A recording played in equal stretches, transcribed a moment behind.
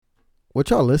What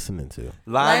y'all listening to?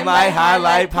 Limelight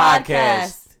Highlight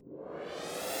Podcast.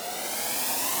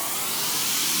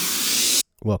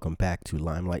 Welcome back to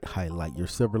Limelight Highlight, your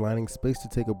silver lining space to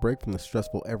take a break from the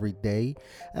stressful everyday.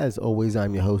 As always,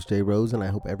 I'm your host, Jay Rose, and I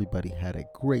hope everybody had a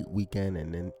great weekend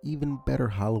and an even better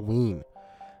Halloween.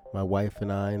 My wife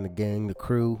and I and the gang, the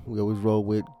crew, we always roll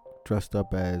with dressed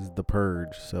up as The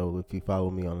Purge. So if you follow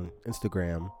me on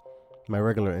Instagram, my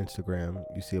regular Instagram,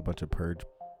 you see a bunch of Purge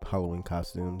Halloween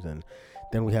costumes. And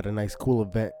then we had a nice cool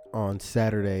event on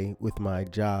Saturday with my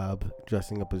job,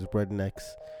 dressing up as rednecks,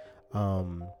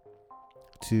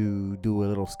 to do a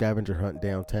little scavenger hunt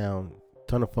downtown.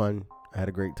 Ton of fun. I had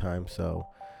a great time. So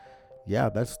yeah,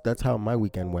 that's how my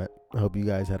weekend went. I hope you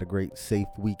guys had a great, safe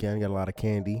weekend. Got a lot of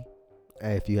candy.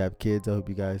 If you have kids, I hope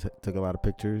you guys took a lot of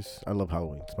pictures. I love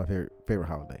Halloween. It's my favorite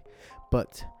holiday.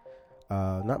 But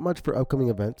not much for upcoming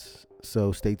events,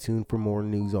 so stay tuned for more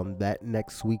news on that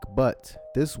next week. But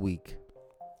this week,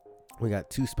 we got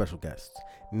two special guests,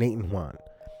 Nate and Juan.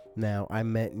 Now, I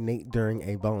met Nate during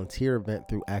a volunteer event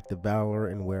through Act of Valor,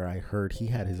 and where I heard he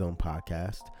had his own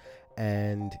podcast.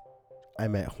 And I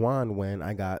met Juan when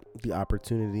I got the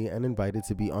opportunity and invited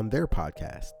to be on their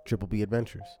podcast, Triple B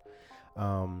Adventures.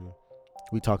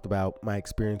 We talked about my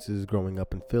experiences growing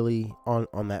up in Philly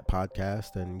on that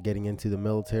podcast and getting into the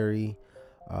military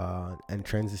and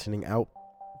transitioning out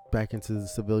back into the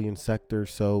civilian sector.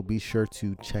 So be sure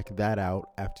to check that out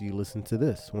after you listen to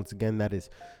this. Once again, that is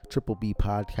Triple B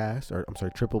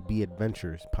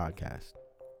Adventures podcast.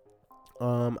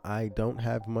 I don't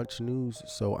have much news,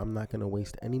 so I'm not going to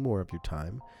waste any more of your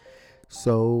time.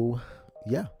 So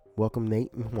yeah, welcome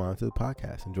Nate and Juan to the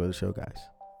podcast. Enjoy the show, guys.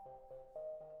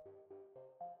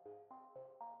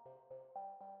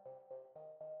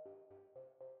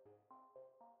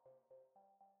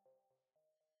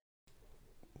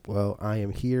 Well, I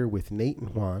am here with Nate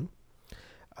and Juan.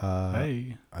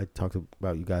 Hey. I talked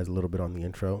about you guys a little bit on the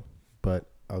intro,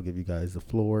 but I'll give you guys the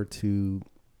floor to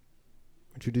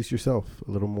introduce yourself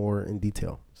a little more in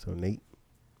detail. So, Nate.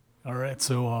 All right.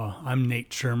 So I'm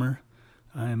Nate Shermer.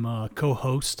 I'm a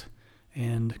co-host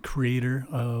and creator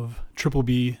of Triple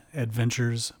B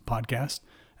Adventures podcast,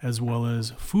 as well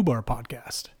as FUBAR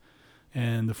podcast.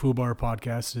 And the FUBAR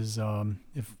podcast is,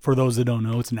 for those that don't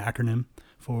know, it's an acronym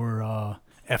for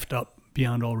F'd Up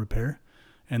Beyond All Repair.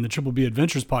 And the Triple B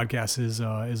Adventures podcast is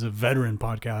a veteran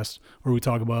podcast where we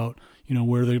talk about,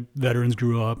 where the veterans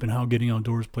grew up and how getting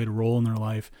outdoors played a role in their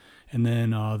life, and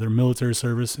then their military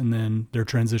service, and then their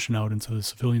transition out into the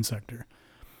civilian sector.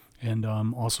 And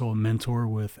I'm also a mentor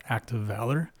with Act of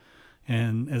Valor,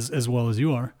 and as well as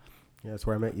you are. Yeah, that's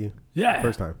where I met you. Yeah.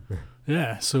 First time.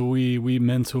 Yeah. So we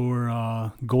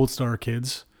mentor Gold Star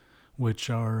kids, which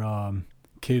are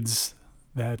kids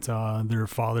that their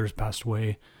fathers passed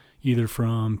away either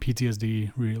from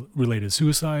PTSD related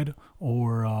suicide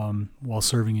or while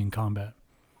serving in combat.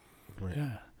 Right.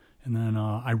 Yeah. And then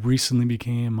I recently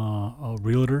became a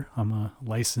realtor. I'm a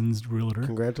licensed realtor.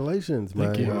 Congratulations.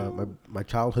 Thank you. My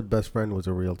childhood best friend was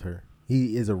a realtor.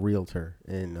 He is a realtor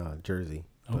in Jersey.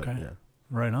 Okay. Yeah.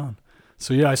 Right on.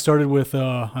 So yeah, I started with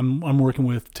I'm working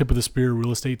with Tip of the Spear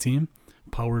Real Estate Team,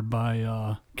 powered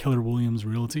by Keller Williams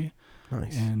Realty.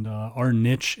 Nice. And our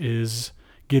niche is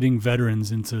getting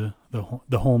veterans into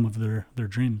the home of their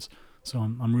dreams. So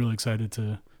I'm really excited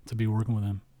to be working with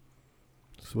them.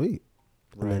 Sweet.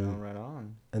 Right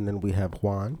on. And then we have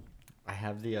Juan. I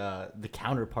have the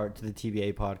counterpart to the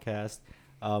TBA podcast.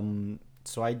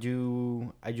 So I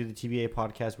do the TBA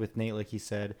podcast with Nate, like he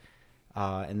said,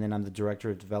 and then I'm the director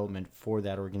of development for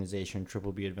that organization,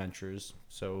 Triple B Adventures.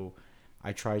 So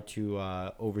I try to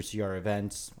oversee our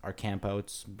events, our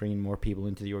campouts, bringing more people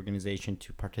into the organization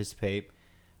to participate.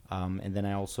 And then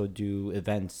I also do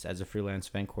events as a freelance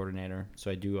event coordinator.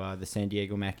 So I do the San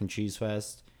Diego Mac and Cheese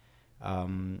Fest.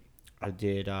 I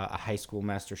did a high school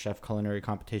Master Chef culinary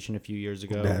competition a few years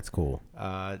ago. That's cool.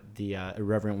 The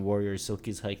Irreverent Warriors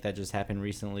Silky's Hike that just happened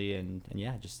recently. And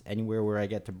yeah, just anywhere where I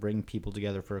get to bring people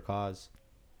together for a cause.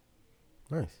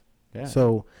 Nice. Yeah.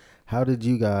 So how did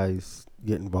you guys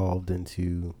get involved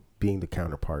into being the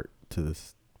counterpart to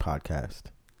this podcast,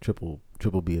 Triple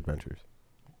B Adventures?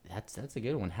 That's a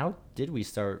good one. How did we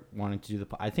start wanting to do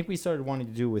I think we started wanting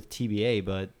to do it with TBA,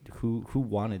 but who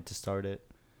wanted to start it?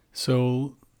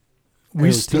 So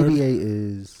TBA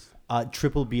is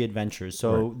Triple B Adventures.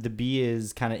 So right. The B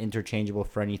is kind of interchangeable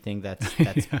for anything that's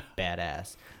Yeah.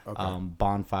 badass. Okay.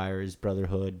 Bonfires,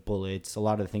 brotherhood, bullets. A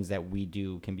lot of the things that we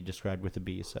do can be described with a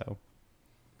B. So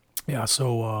Yeah,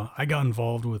 so I got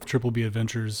involved with Triple B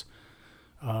Adventures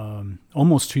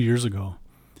almost 2 years ago,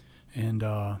 and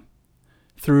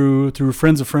through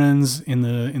friends of friends in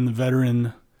the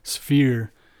veteran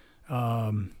sphere,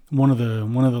 one of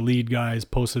the lead guys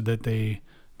posted that they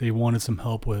wanted some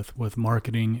help with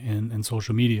marketing and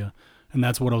social media, and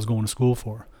that's what I was going to school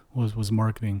for was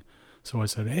marketing. So I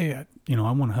said, hey, I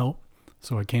want to help.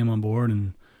 So I came on board,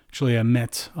 and actually I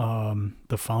met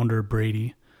the founder,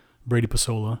 Brady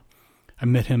Pasola. I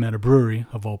met him at a brewery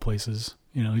of all places.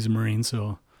 He's a Marine,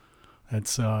 so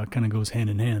that's kind of goes hand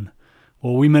in hand.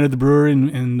 Well, we met at the brewery,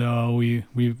 and we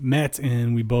met,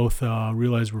 and we both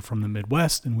realized we're from the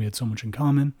Midwest, and we had so much in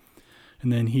common.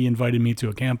 And then he invited me to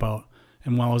a camp out.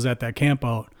 And while I was at that camp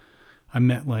out, I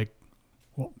met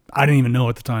I didn't even know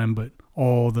at the time, but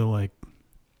all the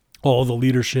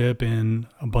leadership and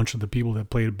a bunch of the people that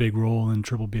played a big role in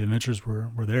Triple B Adventures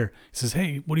were there. He says,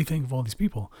 hey, what do you think of all these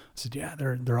people? I said, yeah,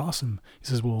 they're awesome. He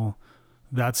says, well,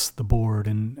 that's the board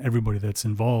and everybody that's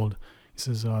involved. He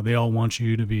says, they all want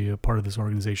you to be a part of this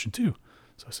organization too.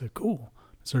 So I said, cool.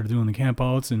 I started doing the camp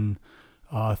outs, and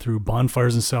through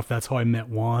bonfires and stuff, that's how I met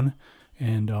Juan.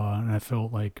 And I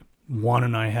felt like Juan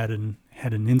and I had an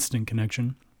instant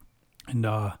connection. And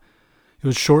it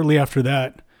was shortly after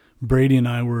that, Brady and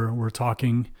I were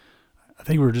talking. I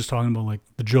think we were just talking about like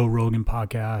the Joe Rogan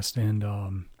podcast and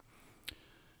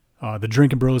the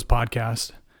Drinking Bros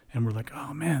podcast. And we're like,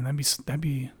 oh man, that'd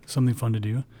be something fun to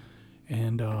do.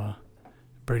 And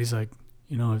Brady's like,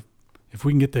 if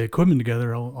we can get the equipment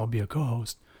together, I'll be a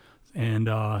co-host. And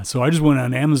so I just went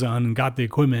on Amazon and got the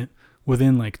equipment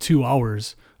within like 2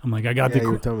 hours. I'm like, I got the equipment.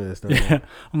 You were telling me this stuff. Yeah.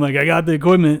 I'm like, I got the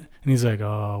equipment. And he's like,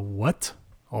 what?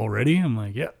 Already? I'm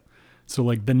like, yeah. So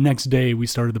like the next day we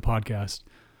started the podcast.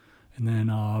 And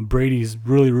then Brady's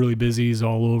really, really busy. He's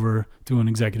all over doing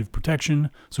executive protection.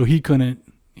 So he couldn't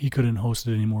host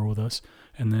it anymore with us.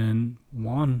 And then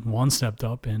Juan stepped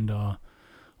up, and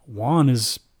Juan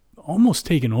is almost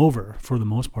taken over for the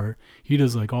most part. He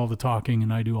does like all the talking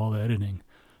and I do all the editing.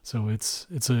 So it's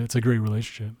a great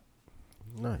relationship.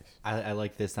 Nice. I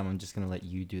like this time. I'm just going to let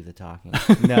you do the talking.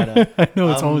 No. I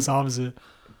know it's always opposite.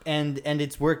 And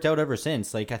it's worked out ever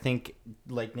since. Like, I think,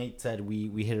 like Nate said,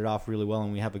 we hit it off really well,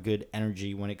 and we have a good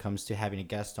energy when it comes to having a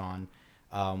guest on.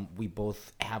 We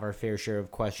both have our fair share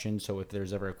of questions, so if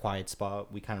there's ever a quiet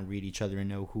spot, we kind of read each other and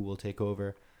know who will take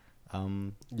over.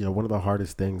 One of the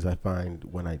hardest things I find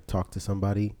when I talk to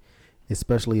somebody,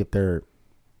 especially if they're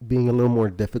being a little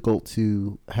more difficult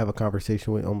to have a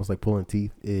conversation with, almost like pulling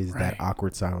teeth, is that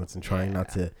awkward silence and trying not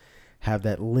to have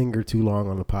that linger too long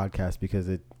on the podcast, because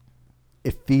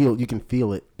you can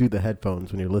feel it through the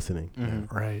headphones when you're listening.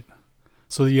 Mm-hmm. Right.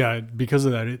 So yeah, because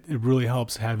of that, it really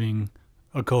helps having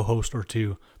a co-host or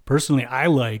two. Personally, I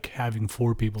like having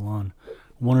 4 people on,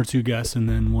 1 or 2 guests, and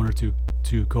then 1 or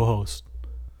 2 co-hosts.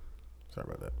 Sorry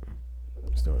about that.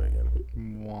 Just doing it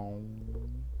again. Wow.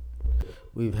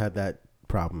 We've had that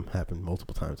problem happen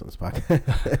multiple times on this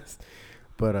podcast.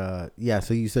 But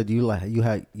so you said you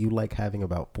like having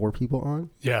about 4 people on?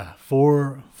 Yeah,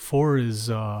 4 is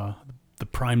the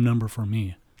prime number for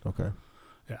me. Okay.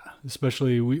 Yeah,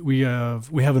 especially we have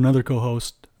another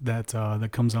co-host that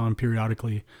comes on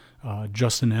periodically,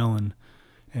 Justin Allen,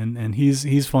 and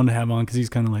he's fun to have on because he's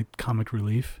kind of like comic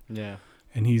relief. Yeah.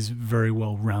 And he's very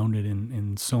well rounded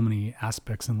in so many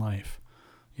aspects in life.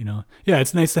 Yeah,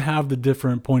 it's nice to have the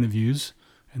different point of views,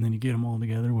 and then you get them all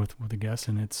together with a guest,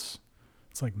 and it's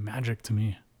like magic to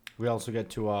me. We also get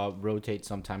to rotate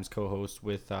sometimes co-host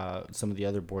with some of the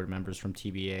other board members from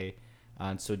TBA.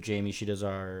 And so Jamie, she's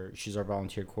our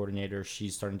volunteer coordinator.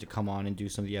 She's starting to come on and do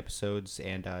some of the episodes,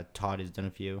 and Todd has done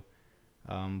a few.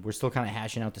 We're still kind of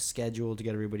hashing out the schedule to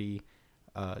get everybody,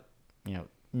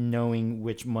 knowing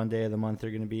which Monday of the month they're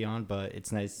going to be on. But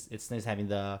it's nice. It's nice having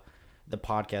the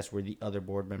podcast where the other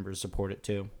board members support it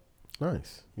too.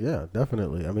 Nice. Yeah,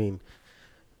 definitely. I mean,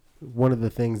 one of the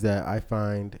things that I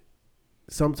find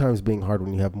sometimes being hard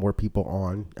when you have more people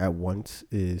on at once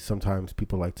is sometimes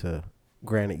people like to.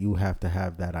 Granted, you have to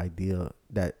have that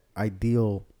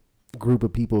ideal group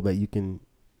of people that you can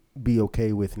be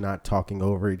okay with not talking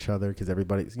over each other, because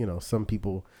everybody's, some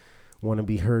people want to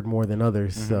be heard more than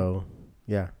others. Mm-hmm. So,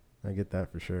 yeah, I get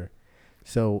that for sure.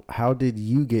 So, how did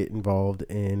you get involved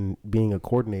in being a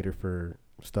coordinator for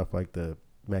stuff like the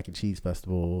Mac and Cheese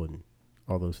Festival and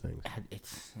all those things?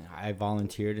 I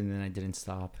volunteered and then I didn't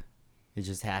stop. It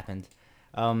just happened.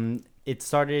 It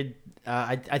started,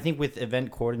 I think with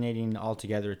event coordinating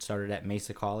altogether, it started at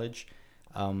Mesa College.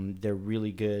 They're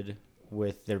really good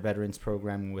with their veterans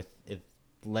program, with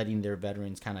letting their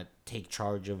veterans kind of take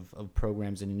charge of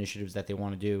programs and initiatives that they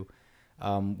want to do.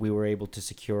 We were able to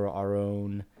secure our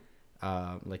own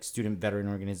student veteran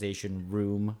organization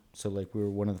room. So we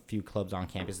were one of the few clubs on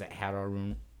campus that had our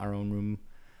own room.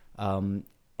 And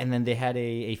then they had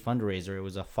a fundraiser. It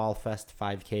was a Fall Fest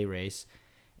 5K race.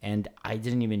 And I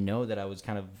didn't even know that I was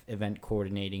kind of event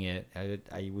coordinating it.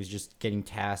 I was just getting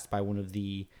tasked by one of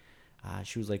the,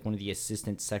 she was like one of the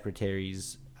assistant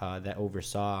secretaries that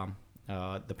oversaw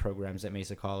the programs at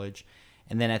Mesa College.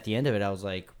 And then at the end of it, I was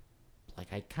like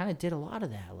I kind of did a lot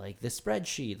of that, like the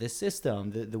spreadsheet, the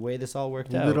system, the way this all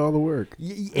worked out. You did all the work.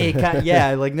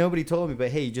 Yeah, like nobody told me,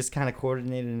 but hey, you just kind of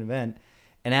coordinated an event.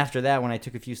 And after that, when I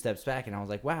took a few steps back and I was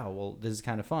like, wow, well, this is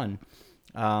kind of fun.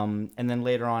 And then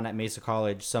later on at Mesa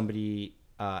College, somebody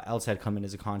else had come in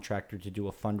as a contractor to do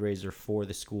a fundraiser for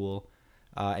the school,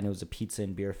 and it was a pizza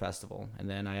and beer festival. And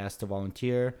then I asked to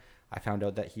volunteer. I found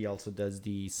out that he also does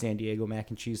the San Diego Mac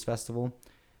and Cheese Festival,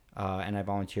 and I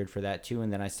volunteered for that too.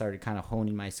 And then I started kind of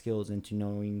honing my skills into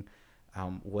knowing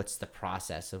what's the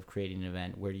process of creating an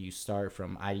event. Where do you start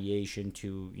from ideation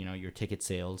to your ticket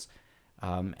sales?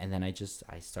 And then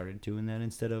I started doing that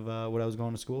instead of what I was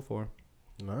going to school for.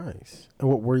 Nice. And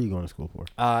what were you going to school for?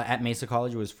 At Mesa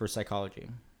College, it was for psychology.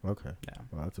 Okay. Yeah.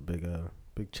 Well, that's a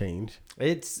big change.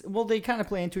 They kind of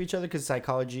play into each other because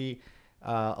psychology,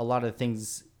 a lot of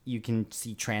things you can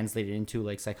see translated into,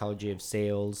 like psychology of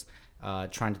sales,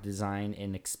 trying to design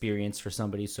an experience for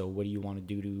somebody. So what do you want to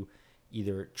do to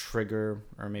either trigger,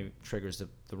 or maybe trigger is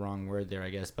the wrong word there, I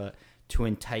guess, but to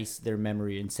entice their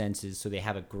memory and senses so they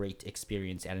have a great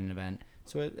experience at an event.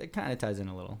 So it kind of ties in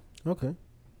a little. Okay.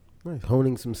 Nice.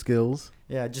 Honing some skills.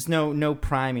 Yeah, just no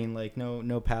priming, like no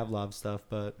Pavlov stuff,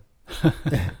 but.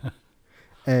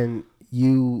 And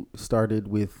you started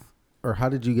with, or how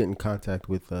did you get in contact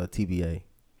with TBA?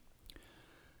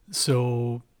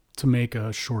 So to make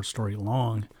a short story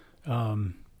long,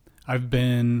 I've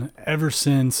been ever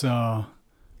since I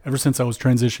was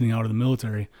transitioning out of the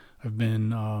military, I've been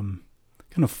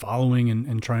kind of following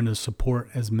and trying to support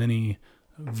as many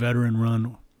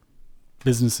veteran-run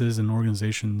businesses and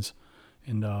organizations.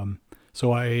 And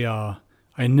so I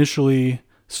initially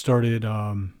started,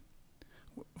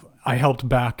 I helped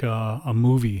back a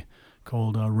movie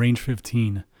called Range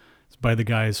 15. It's by the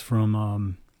guys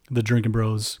from the Drinking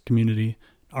Bros community,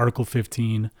 Article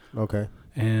 15. Okay.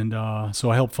 And so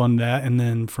I helped fund that. And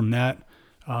then from that,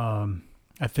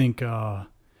 I think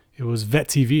it was Vet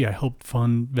TV. I helped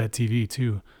fund Vet TV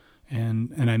too.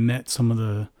 And I met some of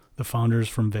the founders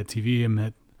from Vet TV. I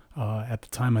met at the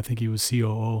time, I think he was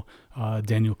COO,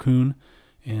 Daniel Kuhn.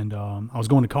 And I was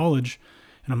going to college,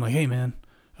 and I'm like, hey, man,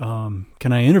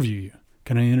 can I interview you?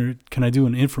 Can I do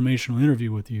an informational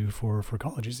interview with you for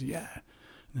college? He said, yeah.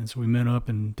 And so we met up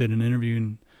and did an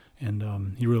interview,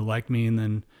 and he really liked me. And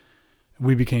then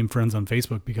we became friends on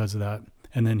Facebook because of that.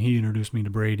 And then he introduced me to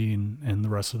Brady and the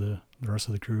rest of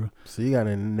the crew. So you got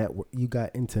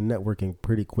into networking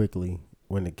pretty quickly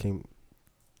when it came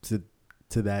to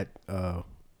that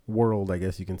world, I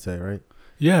guess you can say, right?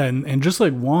 Yeah, and just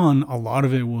like Juan, a lot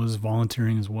of it was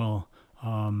volunteering as well.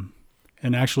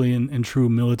 And actually, in true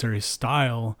military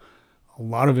style, a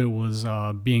lot of it was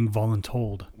being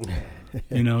voluntold.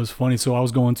 It's funny. So I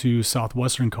was going to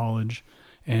Southwestern College,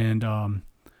 and I'm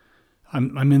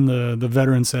in the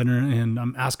Veteran Center, and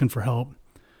I'm asking for help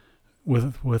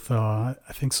with I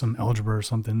think some algebra or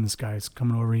something. This guy's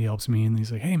coming over, he helps me, and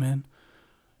he's like, hey, man,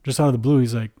 just out of the blue,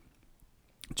 he's like,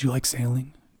 do you like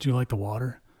sailing? Do you like the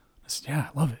water? I said, yeah,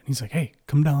 I love it. He's like, hey,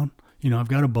 come down. I've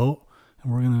got a boat,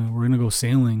 and we're gonna go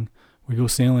sailing. We go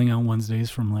sailing on Wednesdays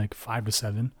from like 5 to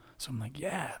 7. So I'm like,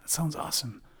 yeah, that sounds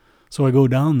awesome. So I go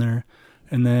down there,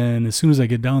 and then as soon as I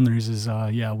get down there, he says,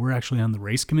 yeah, we're actually on the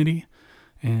race committee,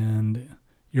 and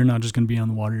you're not just gonna be on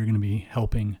the water, you're gonna be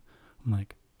helping. I'm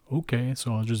like, okay.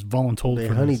 So I was just voluntold They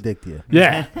for honey this. dicked you.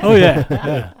 Yeah. Oh yeah.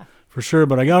 Yeah. For sure.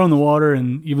 But I got on the water,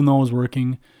 and even though I was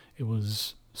working, it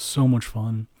was so much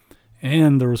fun.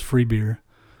 And there was free beer.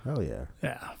 Oh yeah.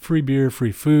 Yeah. Free beer,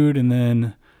 free food. And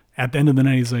then at the end of the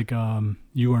night, he's like,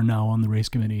 you are now on the race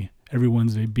committee. Every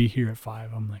Wednesday, be here at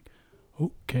 5. I'm like,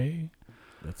 okay.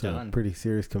 That's Done. a pretty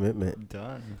serious commitment.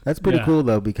 Done. That's pretty Yeah. cool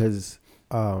though, because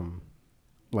you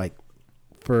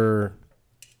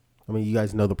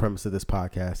guys know the premise of this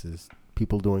podcast is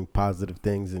people doing positive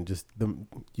things, and just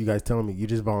you guys telling me you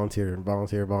just volunteer,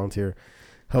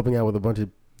 helping out with a bunch of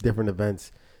different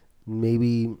events.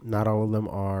 Maybe not all of them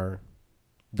are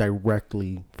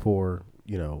directly for,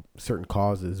 certain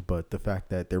causes, but the fact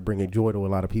that they're bringing joy to a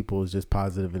lot of people is just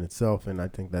positive in itself. And I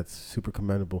think that's super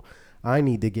commendable. I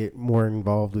need to get more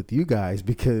involved with you guys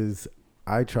because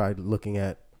I tried looking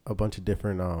at a bunch of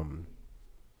different,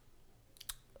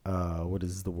 what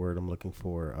is the word I'm looking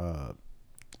for?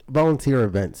 Volunteer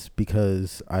events,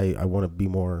 because I want to be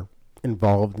more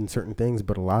involved in certain things,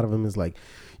 but a lot of them is like,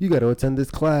 you got to attend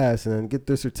this class and then get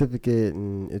their certificate,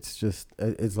 and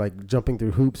it's like jumping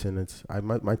through hoops, and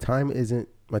my time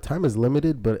is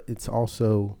limited, but it's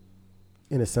also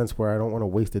in a sense where I don't want to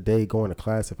waste a day going to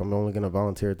class if I'm only going to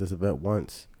volunteer at this event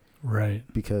once. Right.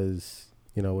 Because,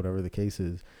 whatever the case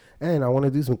is. And I want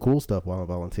to do some cool stuff while I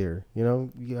volunteer.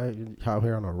 You out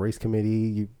here on a race committee,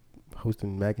 you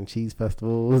hosting mac and cheese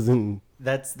festivals, and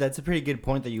that's a pretty good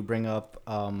point that you bring up.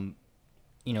 The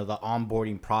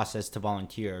onboarding process to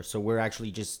volunteer. So we're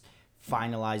actually just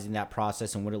finalizing that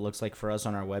process and what it looks like for us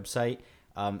on our website.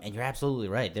 And you're absolutely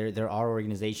right. There are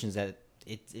organizations that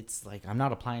it's like, I'm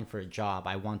not applying for a job.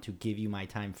 I want to give you my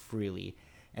time freely,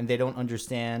 and they don't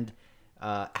understand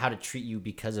how to treat you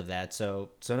because of that. So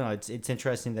no, it's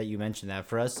interesting that you mentioned that.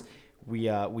 For us,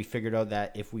 we figured out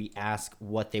that if we ask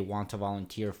what they want to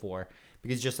volunteer for,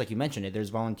 because just like you mentioned there's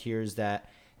volunteers that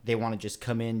they want to just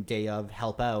come in day of,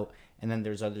 help out, and then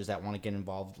there's others that want to get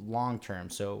involved long term.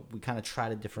 So we kind of try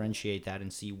to differentiate that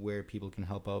and see where people can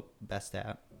help out best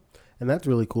at. And that's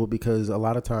really cool, because a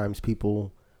lot of times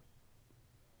people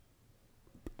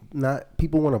want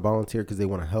to volunteer because they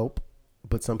want to help,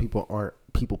 but some people aren't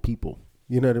people.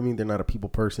 You know what I mean? They're not a people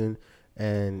person,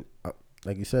 and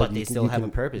like you said, but they still have a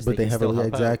purpose. But they have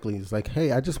exactly. Out. It's like,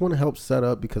 hey, I just want to help set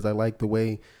up because I like the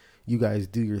way you guys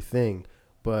do your thing.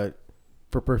 But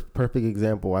for perfect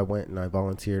example, I went and I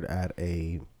volunteered at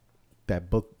that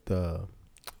book, the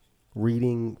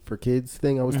reading for kids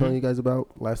thing I was telling you guys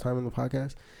about last time in the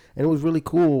podcast, and it was really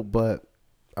cool. But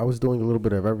I was doing a little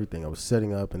bit of everything. I was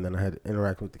setting up, and then I had to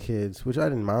interact with the kids, which I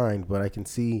didn't mind. But I can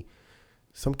see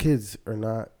some kids are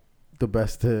not the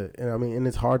best and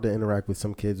it's hard to interact with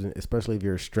some kids, especially if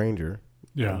you're a stranger.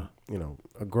 Yeah.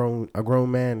 A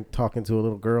grown man talking to a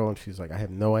little girl, and she's like, I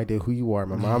have no idea who you are.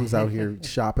 My mom's out here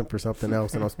shopping for something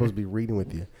else, and I'm supposed to be reading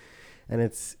with you. And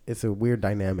it's a weird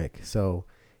dynamic. So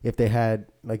if they had,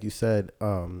 like you said,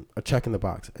 a check in the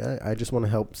box, I just want to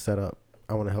help set up.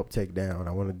 I want to help take down.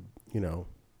 I want to,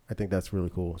 I think that's really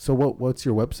cool. So what's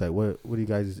your website? What do you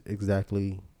guys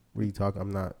exactly, what are you talking?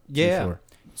 I'm not too sure.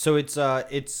 So it's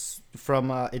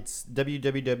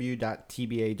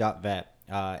www.tba.vet,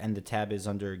 and the tab is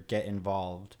under Get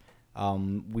Involved.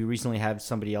 We recently have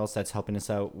somebody else that's helping us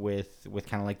out with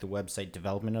kind of like the website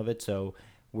development of it. So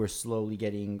we're slowly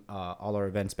getting all our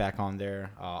events back on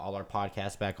there, all our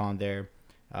podcasts back on there.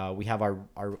 We have our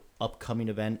upcoming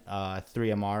event,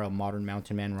 3MR, a Modern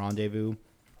Mountain Man Rendezvous.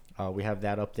 We have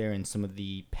that up there, and some of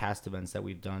the past events that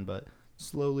we've done, but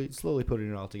slowly putting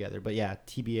it all together. But yeah,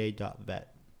 tba.vet.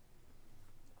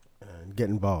 Get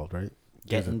involved, right?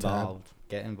 Get involved.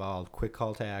 Quick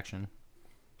call to action.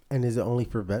 And is it only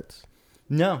for vets?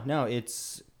 No.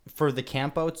 It's for the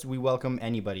campouts. We welcome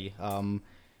anybody.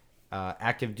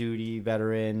 Active duty,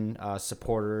 veteran,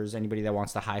 supporters, anybody that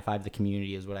wants to high five the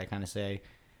community is what I kind of say.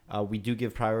 We do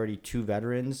give priority to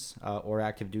veterans or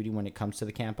active duty when it comes to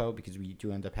the campout, because we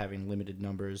do end up having limited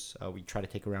numbers. We try to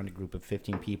take around a group of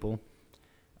 15 people.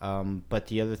 But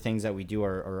the other things that we do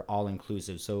are all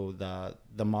inclusive. So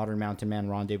the Modern Mountain Man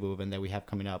Rendezvous event that we have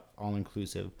coming up, all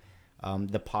inclusive.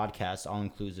 The podcast, all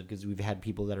inclusive, because we've had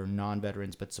people that are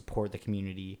non-veterans but support the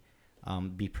community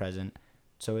be present.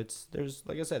 So there's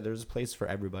like I said, there's a place for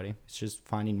everybody. It's just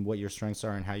finding what your strengths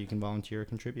are and how you can volunteer or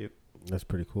contribute. That's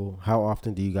pretty cool. How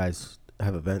often do you guys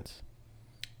have events,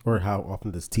 or how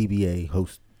often does TBA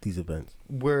host these events?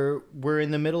 We're in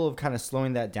the middle of kind of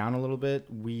slowing that down a little bit.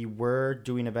 We were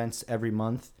doing events every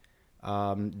month.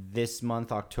 This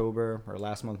month, October, or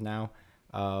last month now,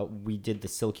 we did the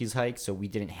Silkies hike, so we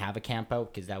didn't have a camp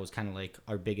out because that was kind of like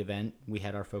our big event. We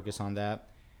had our focus on that.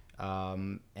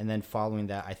 And then following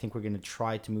that, I think we're going to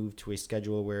try to move to a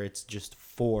schedule where it's just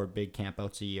 4 big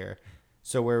campouts a year.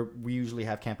 So we usually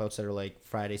have campouts that are like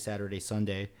Friday, Saturday,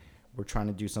 Sunday. We're trying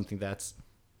to do something that's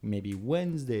maybe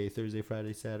Wednesday, Thursday,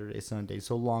 Friday, Saturday, Sunday.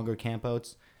 So longer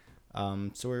campouts.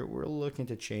 So we're looking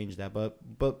to change that. But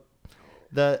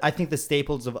I think the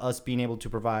staples of us being able to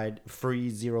provide free,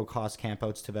 zero-cost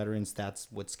campouts to veterans, that's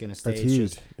what's going to stay. That's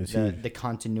huge. It's just the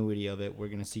continuity of it, we're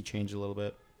going to see change a little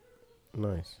bit.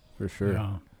 Nice, for sure.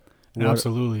 Yeah,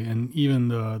 absolutely. And even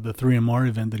the 3MR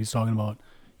event that he's talking about,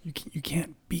 you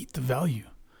can't beat the value.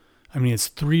 I mean, it's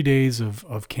 3 days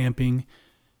of camping.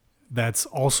 That's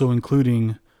also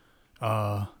including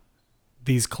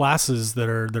these classes that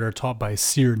are taught by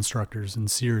SEER instructors, and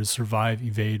SEER is survive,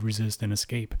 evade, resist, and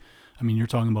escape. I mean, you're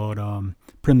talking about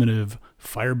primitive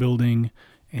fire building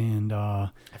and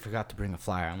I forgot to bring a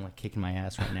flyer. I'm like kicking my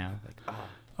ass right now. Like,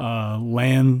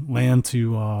 land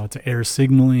to air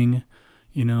signaling.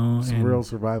 you know, Some and real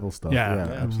survival stuff. Yeah,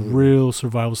 absolutely. real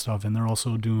survival stuff. And they're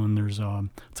also doing, there's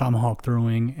tomahawk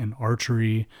throwing and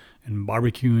archery and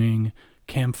barbecuing,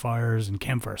 campfires and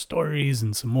campfire stories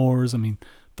and s'mores. I mean,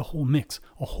 the whole mix.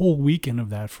 A whole weekend of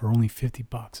that for only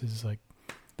 $50 is like,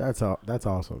 That's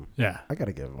awesome. yeah. I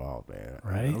gotta get involved, man.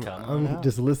 Right? I'm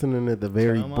just listening to the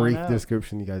very Come on brief out.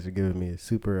 description you guys are giving me. It's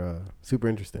super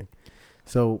interesting.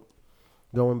 So,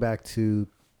 going back to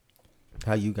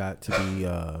how you got to be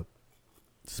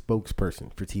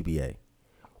spokesperson for TBA,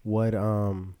 what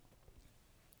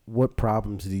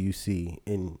problems do you see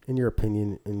in your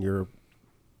opinion in your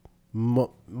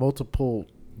multiple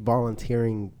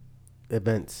volunteering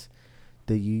events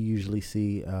that you usually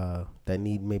see that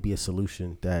need maybe a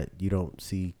solution that you don't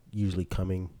see usually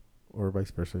coming, or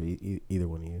vice versa, either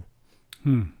one of you?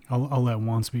 I'll let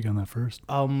Juan speak on that first.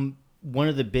 One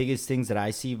of the biggest things that I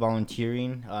see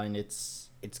volunteering, and it's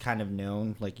kind of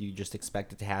known, like you just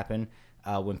expect it to happen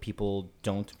when people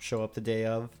don't show up the day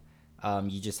of.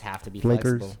 You just have to be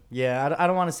Flakers. flexible. Yeah, I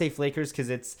don't want to say flakers because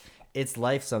it's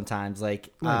life sometimes.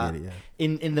 Like I get it,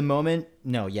 yeah. in the moment,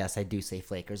 no, yes, I do say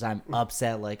flakers. I'm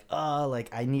upset, like, oh, like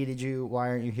I needed you. Why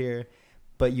aren't you here?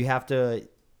 But you have to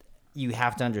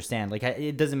understand. Like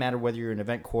it doesn't matter whether you're an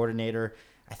event coordinator.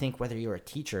 I think whether you're a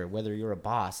teacher, whether you're a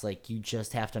boss, like you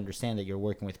just have to understand that you're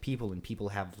working with people and people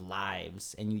have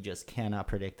lives and you just cannot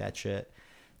predict that shit.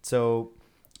 So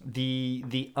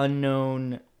the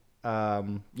unknown,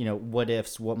 what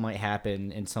ifs, what might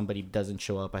happen and somebody doesn't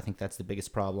show up, I think that's the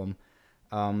biggest problem.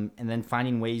 And then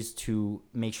finding ways to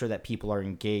make sure that people are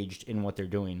engaged in what they're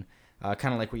doing.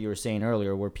 Kind of like what you were saying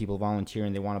earlier, where people volunteer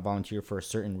and they want to volunteer for a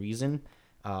certain reason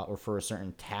or for a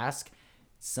certain task.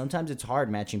 Sometimes it's hard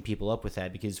matching people up with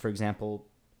that because, for example,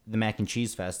 the Mac and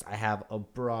Cheese Fest, I have a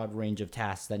broad range of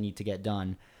tasks that need to get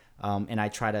done. And I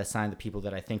try to assign the people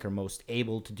that I think are most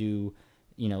able to do,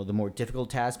 the more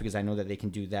difficult tasks because I know that they can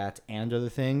do that and other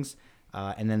things.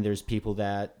 And then there's people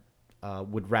that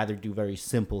would rather do very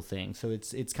simple things. So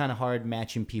it's kind of hard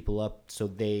matching people up so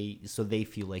they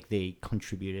feel like they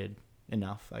contributed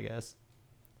enough, I guess.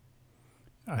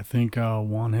 I think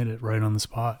Juan hit it right on the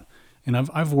spot. And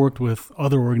I've worked with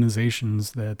other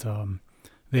organizations that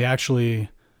they actually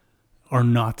are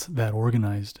not that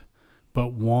organized,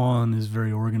 but Juan is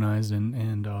very organized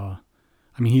and I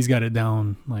mean he's got it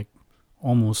down like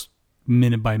almost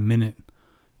minute by minute,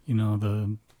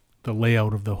 the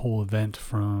layout of the whole event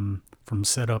from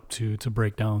setup to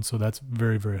breakdown. So that's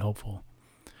very, very helpful.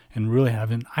 And really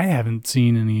I haven't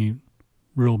seen any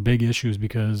real big issues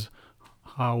because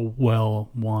how well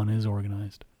Juan is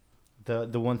organized.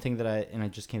 The one thing that I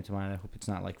just came to mind, I hope it's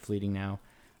not like fleeting now,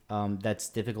 that's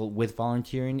difficult with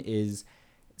volunteering is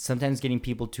sometimes getting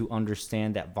people to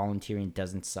understand that volunteering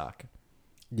doesn't suck.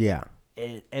 Yeah.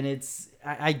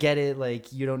 I get it,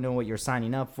 like you don't know what you're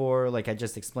signing up for. Like I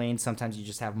just explained, sometimes you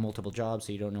just have multiple jobs,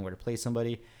 so you don't know where to place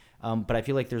somebody. But I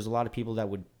feel like there's a lot of people that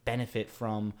would benefit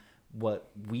from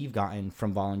what we've gotten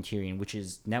from volunteering, which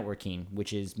is networking,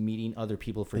 which is meeting other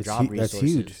people for job resources. That's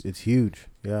huge. It's huge.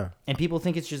 Yeah. And people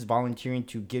think it's just volunteering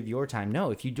to give your time.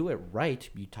 No, if you do it right,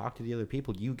 you talk to the other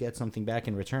people, you get something back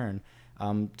in return.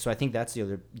 So I think that's the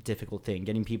other difficult thing,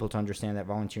 getting people to understand that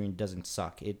volunteering doesn't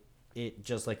suck. It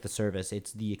just like the service,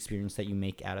 it's the experience that you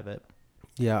make out of it.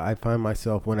 Yeah, I find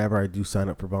myself whenever I do sign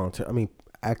up for volunteer. I mean,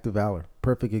 Act of Valor,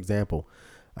 perfect example.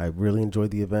 I really enjoy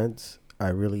the events. I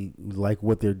really like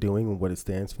what they're doing and what it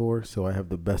stands for. So I have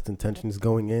the best intentions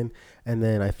going in. And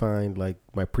then I find like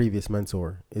my previous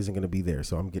mentor isn't going to be there.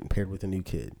 So I'm getting paired with a new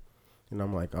kid. And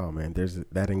I'm like, oh man, there's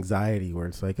that anxiety where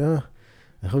it's like, I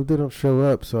hope they don't show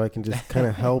up so I can just kind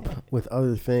of help with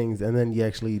other things. And then you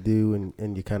actually do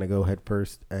and you kind of go head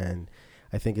first. And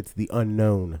I think it's the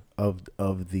unknown of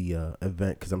the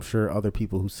event, because I'm sure other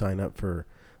people who sign up for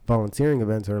volunteering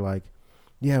events are like,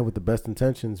 yeah, with the best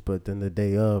intentions, but then the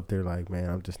day of, they're like, man,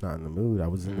 I'm just not in the mood. I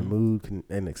was in the mood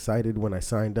and excited when I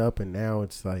signed up, and now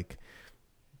it's like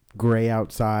gray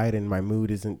outside and my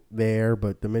mood isn't there.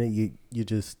 But the minute you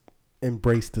just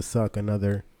embrace the suck,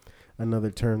 another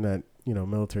term that,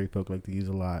 military folk like to use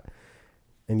a lot,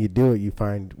 and you do it, you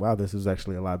find, wow, this is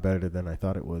actually a lot better than I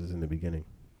thought it was in the beginning.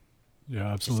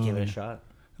 Yeah, absolutely. Just give it a shot.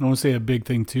 And I want to say a big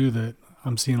thing too that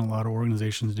I'm seeing a lot of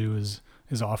organizations do is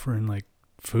offering like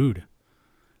food.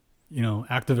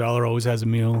 Act of Valor always has a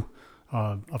meal.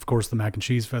 Of course, the Mac and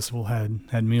Cheese Festival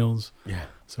had meals. Yeah.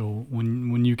 So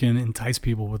when you can entice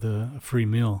people with a free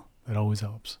meal, that always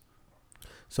helps.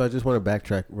 So I just want to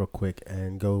backtrack real quick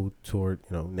and go toward,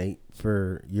 Nate,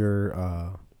 for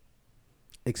your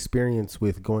experience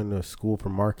with going to school for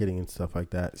marketing and stuff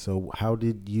like that. So how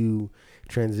did you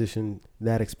transition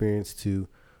that experience to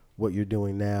what you're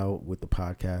doing now with the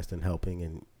podcast and helping,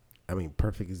 and I mean,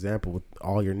 perfect example with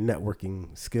all your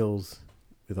networking skills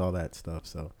with all that stuff.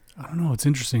 So I don't know. It's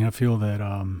interesting. I feel that,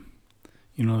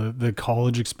 the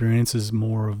college experience is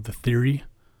more of the theory,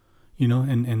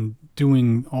 and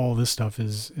doing all this stuff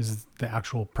is the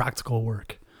actual practical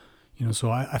work,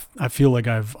 so I feel like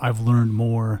I've learned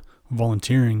more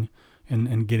volunteering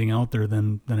and getting out there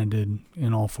than I did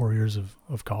in all 4 years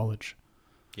of college.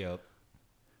 Yep.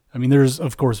 I mean, there's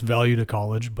of course value to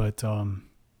college, but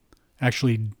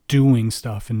actually doing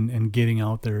stuff and getting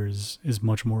out there is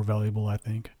much more valuable, I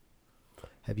think.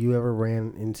 have you ever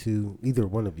ran into, either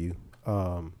one of you,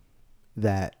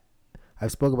 that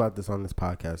I've spoke about this on this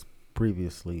podcast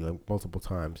previously, like multiple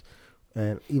times,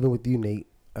 and even with you, Nate,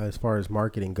 as far as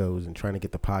marketing goes and trying to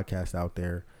get the podcast out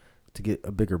there to get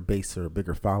a bigger base or a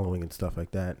bigger following and stuff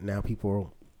like that. Now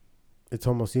people, it's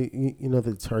almost, you know,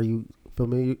 are you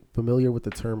familiar with the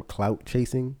term clout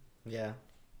chasing? Yeah.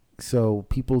 So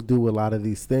people do a lot of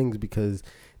these things because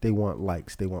they want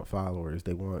likes, they want followers,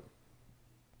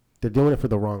 they're doing it for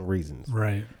the wrong reasons.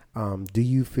 Right. Do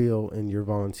you feel in your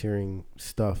volunteering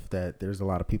stuff that there's a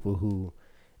lot of people who,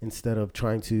 instead of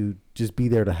trying to just be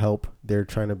there to help, they're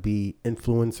trying to be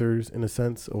influencers in a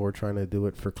sense, or trying to do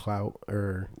it for clout,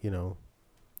 or,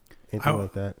 anything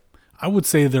like that? I would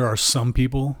say there are some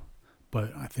people,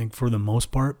 but I think for the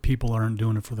most part, people aren't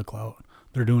doing it for the clout.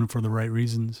 They're doing it for the right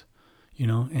reasons,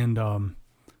 and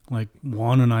like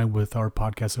Juan and I, with our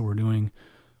podcast that we're doing,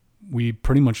 we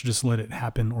pretty much just let it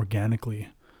happen organically.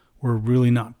 We're really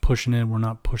not pushing it. We're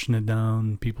not pushing it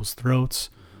down people's throats,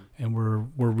 and we're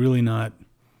really not,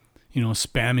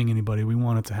 spamming anybody. We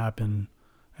want it to happen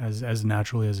as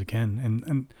naturally as it can.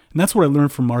 And that's what I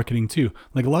learned from marketing too.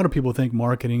 Like, a lot of people think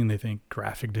marketing and they think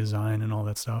graphic design and all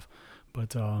that stuff. But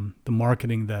the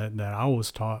marketing that I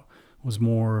was taught was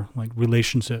more like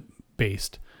relationship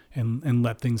based and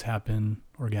let things happen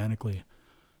organically.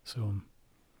 So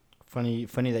Funny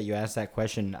that you asked that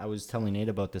question. I was telling Nate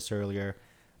about this earlier.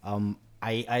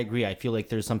 I agree. I feel like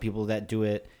there's some people that do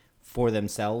it for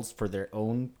themselves, for their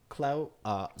own clout.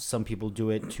 Some people do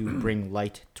it to bring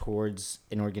light towards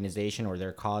an organization or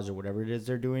their cause or whatever it is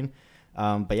they're doing.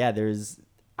 But yeah,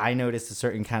 I noticed a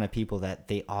certain kind of people that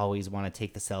they always want to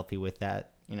take the selfie with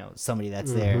that, somebody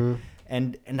that's there.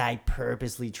 And I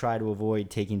purposely try to avoid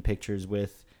taking pictures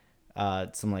with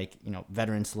some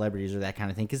veteran celebrities or that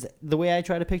kind of thing, because the way I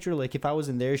try to picture, like, if I was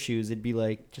in their shoes, it'd be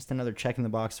like just another check in the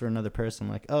box for another person.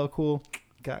 Like, oh, cool,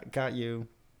 got you.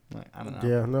 Like, I don't know.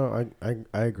 Yeah, no,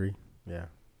 I agree. Yeah,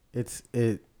 there's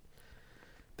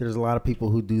a lot of people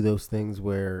who do those things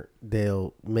where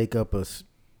they'll make up some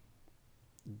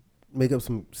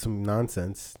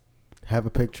nonsense, have a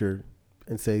picture,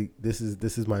 and say this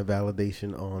is my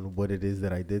validation on what it is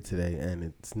that I did today, and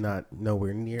it's not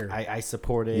nowhere near. I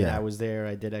support it. Yeah. I was there.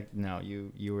 I did it. No,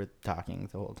 you were talking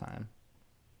the whole time.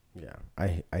 Yeah,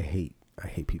 I hate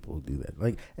people who do that.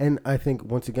 Like, and I think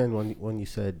once again, when you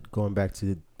said going back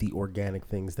to the organic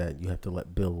things that you have to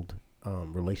let build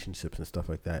relationships and stuff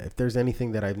like that. If there's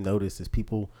anything that I've noticed is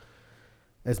people,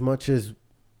 as much as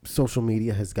social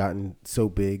media has gotten so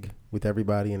big with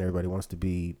everybody and everybody wants to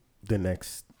be the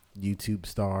next YouTube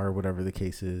star, whatever the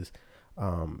case is,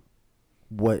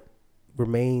 what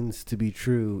remains to be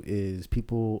true is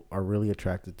people are really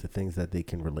attracted to things that they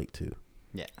can relate to.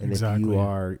 Yeah, and exactly. If you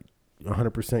are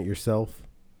 100% yourself,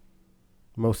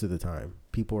 most of the time,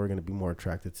 people are going to be more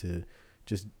attracted to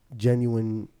just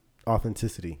genuine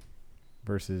authenticity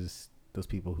versus those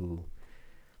people who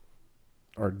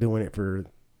are doing it for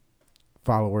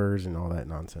followers and all that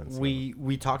nonsense.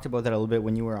 We talked about that a little bit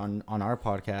when you were on our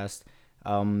podcast.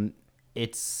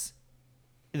 It's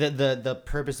the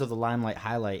purpose of the Limelight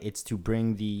Highlight. It's to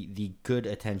bring the good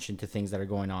attention to things that are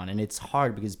going on, and it's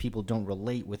hard because people don't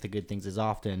relate with the good things as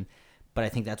often. But I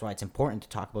think that's why it's important to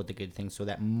talk about the good things, so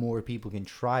that more people can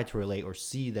try to relate or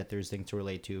see that there's things to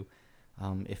relate to.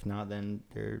 If not, then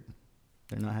they're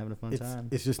not having a fun time.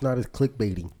 It's just not as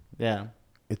clickbaity. Yeah.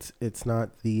 It's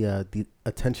not the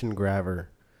attention grabber.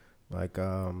 Like,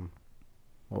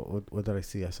 what did I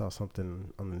see? I saw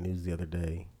something on the news the other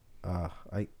day.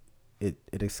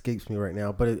 It escapes me right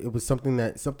now, but it was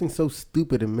something so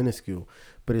stupid and minuscule,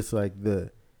 but it's like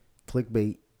the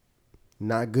clickbait,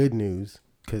 not good news,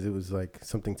 because it was like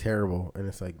something terrible, and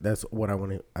it's like that's what I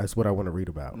want to read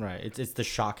about. Right. It's the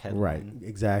shock headline. Right.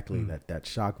 Exactly. That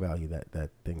shock value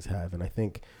that things have, and I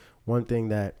think one thing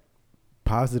that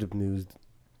positive news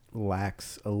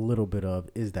lacks a little bit of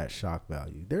is that shock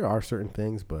value. There are certain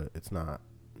things, but it's not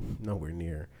nowhere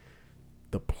near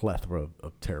the plethora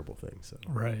of terrible things. So.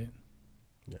 Right.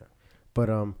 Yeah. But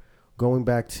going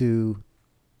back to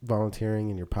volunteering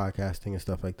and you're podcasting and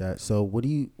stuff like that. So what do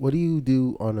you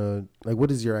do on a like?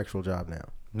 What is your actual job now?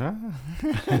 No.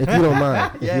 If you don't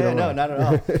mind. If you don't mind. Not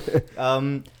at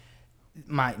all.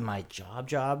 My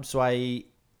job. So the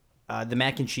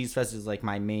Mac and Cheese Fest is like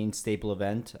my main staple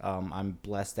event. I'm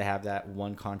blessed to have that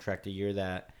one contract a year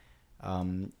that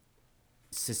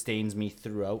sustains me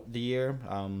throughout the year.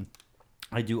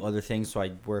 I do other things. So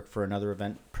I work for another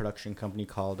event production company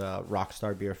called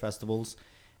Rockstar Beer Festivals.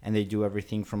 And they do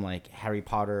everything from like Harry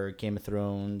Potter, Game of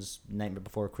Thrones, Nightmare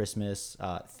Before Christmas,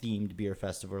 themed beer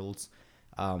festivals.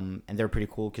 And they're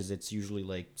pretty cool because it's usually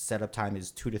like setup time is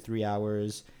 2 to 3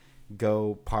 hours.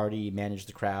 Go party, manage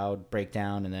the crowd, break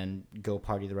down, and then go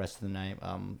party the rest of the night.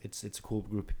 It's a cool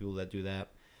group of people that do that.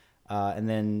 And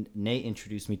then Nate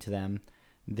introduced me to them.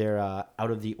 They're Out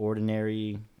of the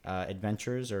Ordinary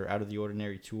Adventures or Out of the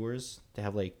Ordinary Tours. They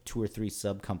have like 2 or 3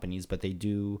 sub companies, but they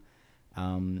do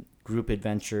group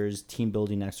adventures, team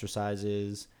building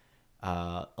exercises,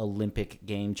 Olympic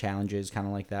game challenges, kind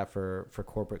of like that for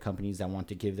corporate companies that want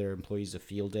to give their employees a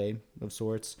field day of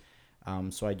sorts.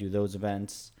 So I do those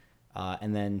events.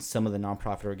 And then some of the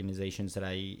nonprofit organizations that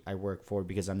I work for,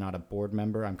 because I'm not a board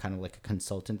member, I'm kind of like a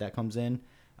consultant that comes in.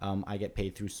 I get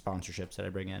paid through sponsorships that I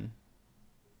bring in.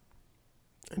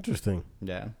 Interesting.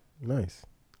 Yeah. Nice.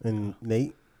 And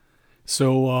Nate?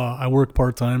 So I work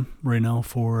part-time right now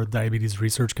for Diabetes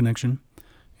Research Connection.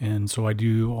 And so I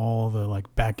do all the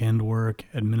like back-end work,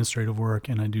 administrative work,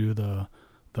 and I do the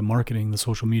marketing, the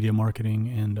social media marketing,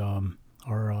 and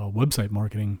our website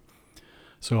marketing.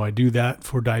 So I do that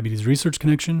for Diabetes Research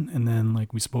Connection. And then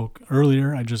like we spoke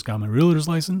earlier, I just got my realtor's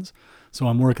license. So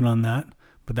I'm working on that.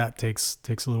 But that takes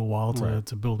a little while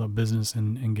to build up business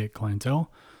and get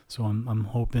clientele. So I'm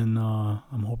hoping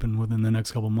within the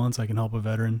next couple of months I can help a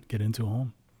veteran get into a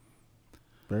home.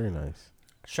 Very nice.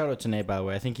 Shout out to Nate, by the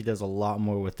way. I think he does a lot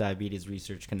more with Diabetes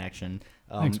Research Connection.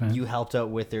 Thanks, man. You helped out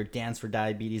with their Dance for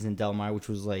Diabetes in Del Mar, which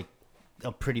was like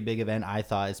a pretty big event, I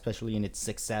thought, especially in its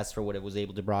success for what it was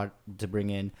able to bring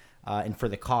in, and for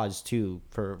the cause too,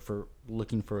 for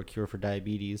looking for a cure for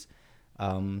diabetes.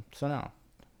 So no.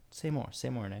 Say more,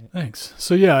 Nate. Thanks.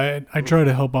 So yeah, I try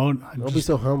to help out. Don't be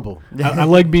so humble.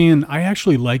 I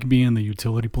actually like being the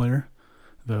utility player,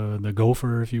 the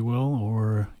gopher, if you will,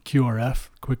 or QRF,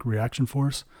 quick reaction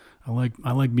force. I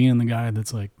like being the guy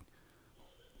that's like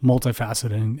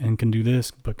multifaceted and can do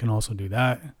this, but can also do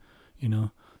that, you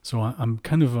know. So I'm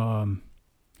kind of, I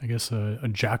guess a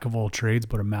jack of all trades,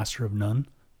 but a master of none,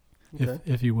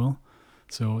 if you will.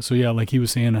 So yeah, like he was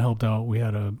saying, I helped out. We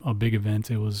had a big event.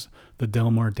 It was the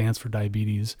Del Mar Dance for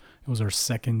Diabetes. It was our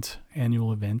 2nd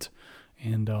annual event,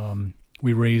 and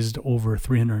we raised over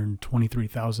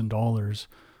 $323,000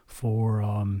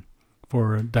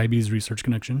 for Diabetes Research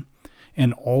Connection,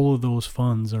 and all of those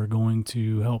funds are going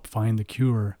to help find the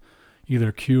cure,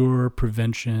 either cure,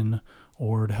 prevention,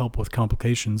 or to help with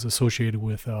complications associated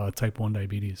with type 1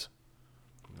 diabetes.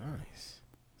 Nice.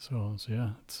 So yeah,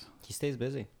 He stays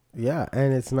busy. Yeah,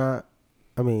 and it's not,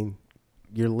 I mean,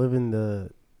 you're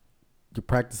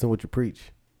practicing what you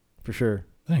preach, for sure.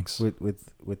 Thanks.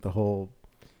 With the whole,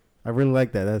 I really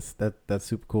like that. That's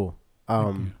super cool.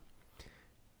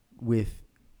 With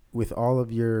all of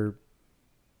your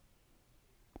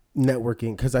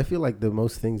networking, because I feel like the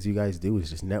most things you guys do is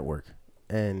just network,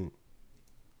 and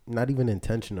not even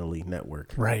intentionally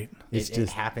network. Right.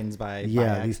 It happens by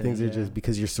these things are just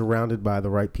because you're surrounded by the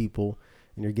right people.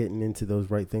 And you're getting into those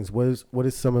right things. What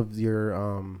is some of your,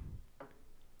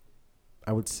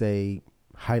 I would say,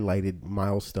 highlighted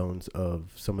milestones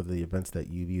of some of the events that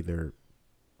you've either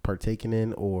partaken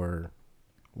in or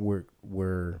were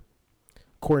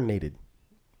coordinated,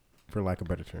 for lack of a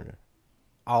better term?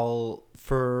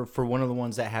 For one of the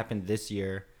ones that happened this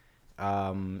year,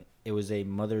 it was a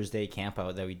Mother's Day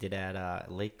campout that we did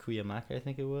at Lake Cuyamaca, I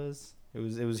think it was. It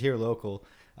was here local.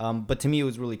 But to me, it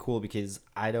was really cool because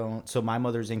so my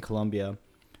mother's in Colombia.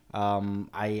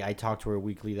 I talk to her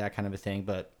weekly, that kind of a thing,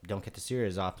 but don't get to see her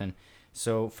as often.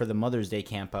 So for the Mother's Day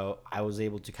campout, I was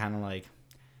able to kind of like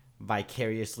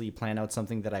vicariously plan out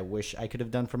something that I wish I could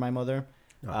have done for my mother.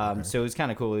 Okay. So it was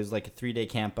kind of cool. It was like a 3-day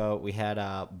campout. We had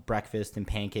breakfast and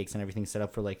pancakes and everything set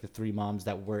up for like the 3 moms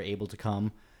that were able to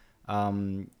come.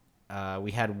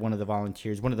 We had one of the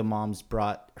volunteers. One of the moms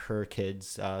brought her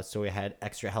kids, so we had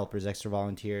extra helpers, extra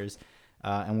volunteers,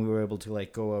 and we were able to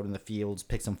like go out in the fields,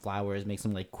 pick some flowers, make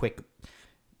some like quick,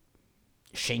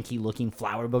 shanky-looking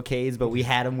flower bouquets. But we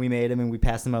had them, we made them, and we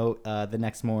passed them out the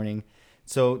next morning.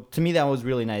 So to me, that was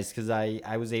really nice because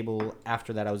I was able,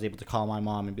 after that, I was able to call my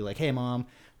mom and be like, "Hey, Mom,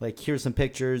 like here's some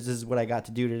pictures. This is what I got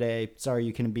to do today. Sorry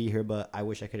you couldn't be here, but I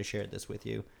wish I could have shared this with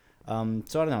you."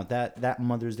 So I don't know, that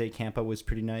Mother's Day camp-out was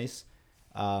pretty nice.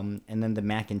 And then the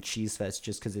mac and cheese fest,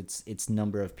 just because it's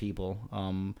number of people.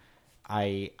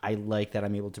 I like that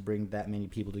I'm able to bring that many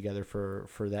people together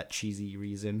for that cheesy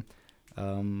reason.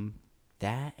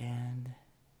 That, and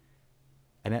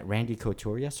I met Randy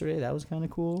Couture yesterday. That was kind of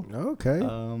cool. Okay.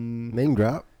 Name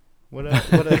drop. What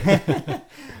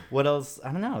what else?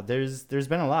 I don't know. There's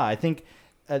been a lot. I think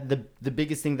the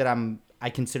biggest thing that I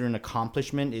consider an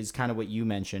accomplishment is kind of what you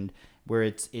mentioned, where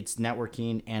it's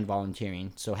networking and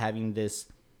volunteering. So having this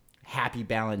happy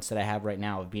balance that I have right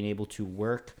now of being able to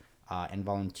work and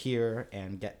volunteer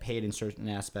and get paid in certain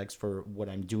aspects for what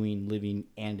I'm doing, living,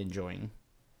 and enjoying.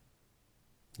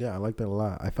 Yeah, I like that a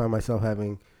lot. I find myself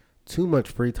having too much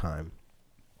free time.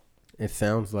 It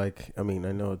sounds like, I mean,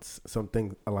 I know it's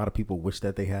something a lot of people wish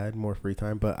that they had more free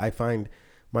time, but I find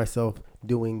myself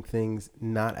doing things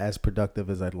not as productive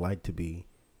as I'd like to be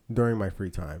during my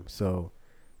free time. So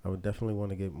I would definitely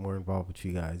want to get more involved with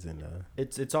you guys. And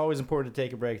it's always important to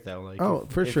take a break, though.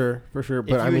 Like, for sure. But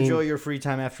if you enjoy your free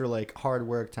time after like hard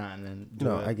work time, then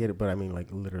do it. I get it, but I mean, like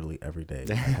literally every day.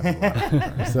 I have a lot of free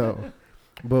time. So,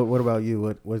 but what about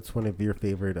you? What's one of your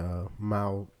favorite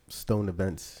milestone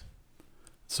events?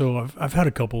 So I've had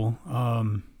a couple.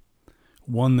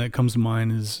 One that comes to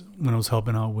mind is when I was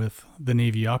helping out with the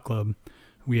Navy Yacht Club.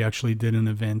 We actually did an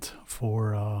event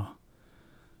for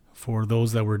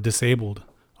those that were disabled,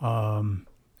 and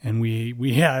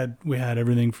we had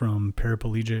everything from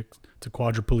paraplegic to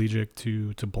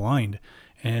quadriplegic to blind.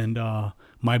 And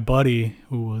my buddy,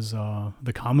 who was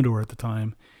the Commodore at the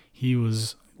time, he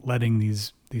was letting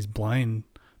these blind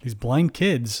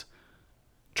kids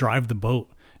drive the boat.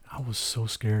 I was so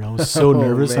scared. I was so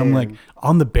nervous. I'm like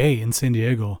on the bay in San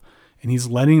Diego, and he's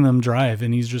letting them drive,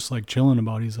 and he's just like chilling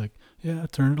about it. He's like, yeah,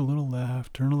 turn it a little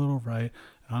left, turn a little right.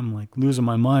 And I'm like losing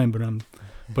my mind, but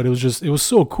it was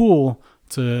so cool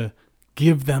to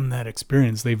give them that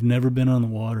experience. They've never been on the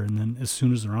water, and then as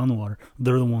soon as they're on the water,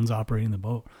 they're the ones operating the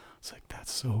boat. It's like,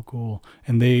 that's so cool.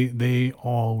 And they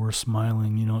all were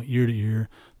smiling, ear to ear.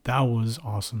 That was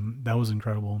awesome. That was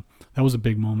incredible. That was a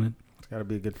big moment. It's got to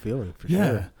be a good feeling for sure.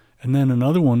 Yeah. And then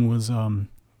another one was when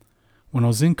I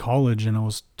was in college and I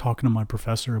was talking to my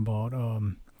professor about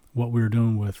what we were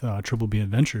doing with Triple B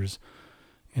Adventures,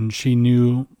 and she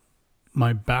knew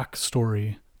my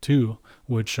backstory too,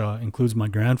 which includes my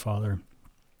grandfather.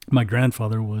 My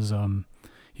grandfather was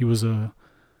he was a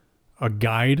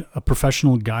guide, a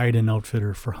professional guide and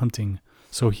outfitter for hunting.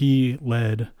 So he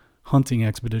led hunting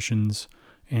expeditions,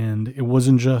 and it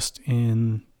wasn't just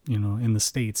in the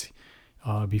States.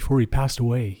 Before he passed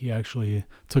away, he actually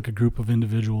took a group of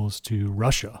individuals to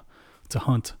Russia to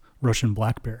hunt Russian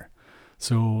black bear.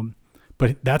 So,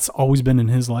 but that's always been in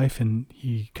his life, and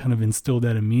he kind of instilled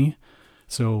that in me.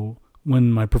 So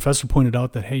when my professor pointed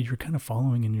out that, hey, you're kind of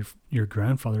following in your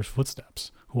grandfather's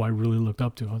footsteps, who I really looked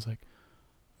up to, I was like,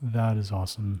 that is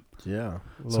awesome. Yeah.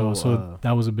 So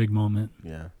that was a big moment.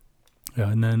 Yeah. Yeah.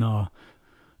 And then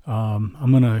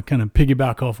I'm going to kind of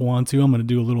piggyback off Juan too. I'm going to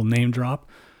do a little name drop.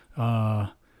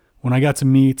 When I got to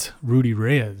meet Rudy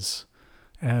Reyes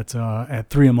at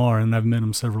 3MR, and I've met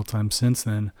him several times since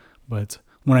then, but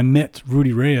when I met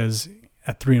Rudy Reyes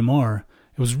at 3MR,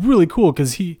 it was really cool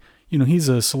because he's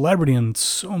a celebrity in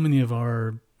so many of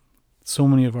our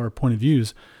point of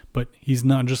views, but he's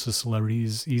not just a celebrity.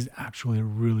 He's actually a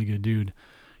really good dude.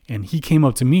 And he came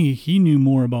up to me. He knew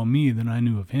more about me than I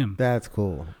knew of him. That's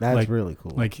cool. That's really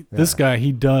cool. This guy,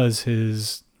 he does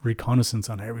his reconnaissance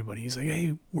on everybody. He's like,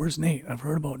 hey, where's Nate? I've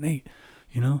heard about Nate,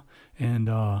 and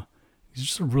he's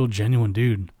just a real genuine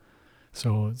dude.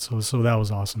 So that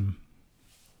was awesome.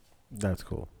 That's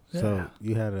cool. Yeah. So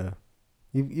you had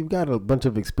you've got a bunch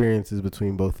of experiences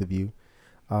between both of you.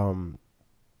 Going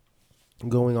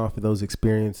off of those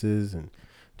experiences and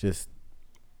just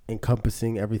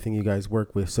encompassing everything you guys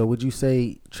work with. So would you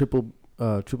say Triple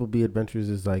B Adventures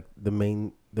is like the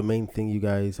main thing you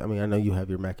guys, I mean, I know you have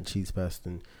your Mac and Cheese Fest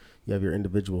and you have your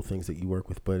individual things that you work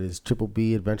with, but is Triple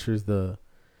B Adventures your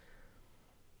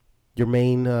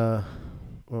main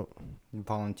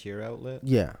volunteer outlet?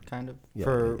 Yeah. Kind of.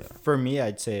 Yeah, For me,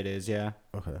 I'd say it is, yeah.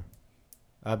 Okay.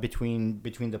 Between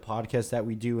the podcast that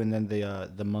we do and then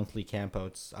the monthly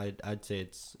campouts, I'd say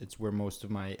it's where most of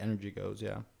my energy goes,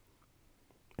 yeah.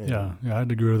 Yeah,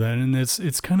 I'd agree with that. And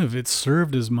it's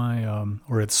served as my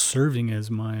it's serving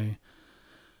as my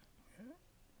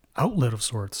outlet of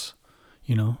sorts,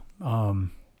 and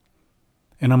I'm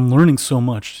learning so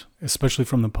much, especially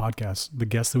from the podcast. The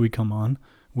guests that we come on,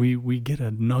 we get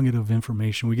a nugget of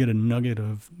information. We get a nugget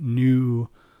of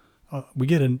we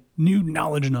get a new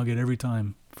knowledge nugget every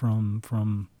time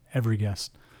from every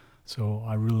guest. So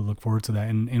I really look forward to that.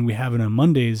 And we have it on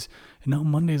Mondays, and now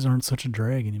Mondays aren't such a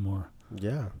drag anymore.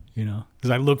 Yeah. You know,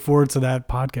 because I look forward to that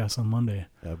podcast on Monday.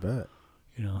 I bet.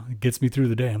 You know, it gets me through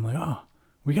the day. I'm like, oh,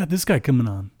 we got this guy coming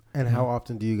on. And how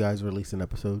often do you guys release an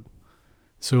episode?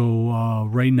 So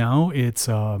right now it's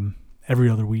every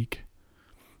other week,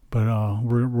 but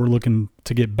we're looking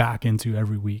to get back into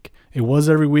every week. It was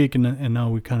every week, and now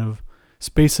we kind of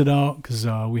space it out because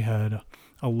we had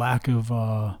a lack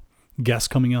of guests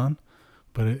coming on,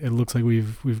 but it looks like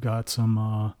we've got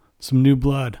some new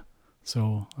blood.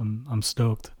 So I'm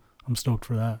stoked. I'm stoked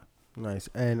for that. Nice.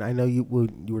 And I know you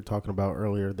were talking about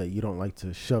earlier that you don't like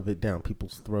to shove it down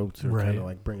people's throats or Right. kind of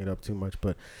like bring it up too much.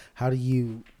 But how do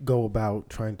you go about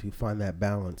trying to find that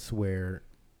balance where,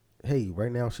 hey,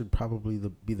 right now should probably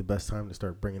be the best time to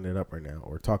start bringing it up right now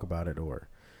or talk about it? Or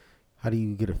how do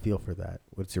you get a feel for that?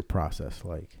 What's your process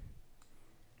like?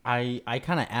 I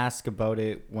kind of ask about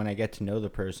it when I get to know the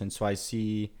person, so I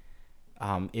see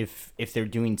if they're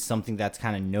doing something that's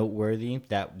kind of noteworthy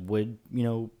that would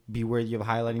be worthy of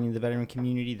highlighting in the veteran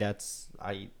community. That's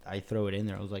I throw it in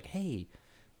there. I was like, hey,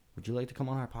 would you like to come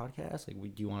on our podcast? Like,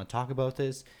 do you want to talk about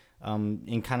this?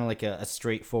 In kind of like a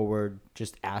straightforward,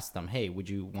 just ask them, hey, would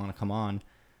you want to come on?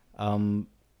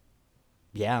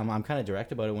 Yeah, I'm kind of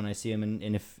direct about it when I see them,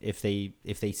 and if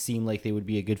they seem like they would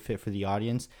be a good fit for the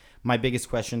audience. My biggest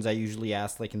questions I usually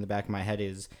ask, like in the back of my head,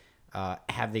 is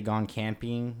have they gone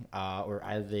camping, or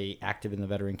are they active in the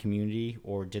veteran community,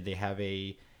 or did they have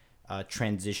a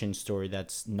transition story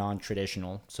that's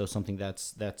non-traditional, so something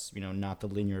that's not the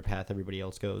linear path everybody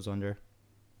else goes under.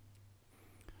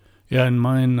 Yeah, and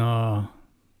mine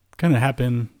kind of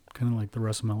happened kind of like the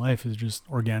rest of my life, is just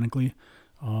organically.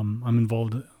 I'm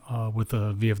involved with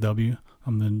the VFW.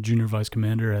 I'm the junior vice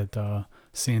commander at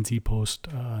Santee Post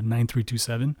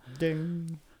 9327.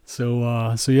 Ding.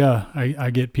 So yeah,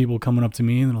 I get people coming up to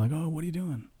me and they're like, oh, what are you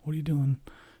doing? What are you doing?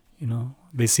 You know,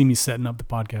 they see me setting up the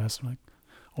podcast. I'm like,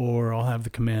 or I'll have the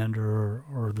commander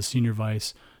or the senior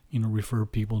vice, refer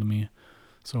people to me.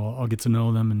 So I'll get to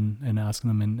know them and ask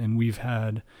them. And we've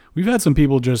had some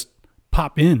people just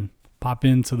pop into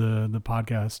the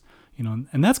podcast,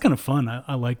 and that's kind of fun.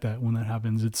 I like that when that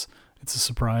happens. It's a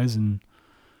surprise and,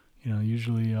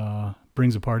 usually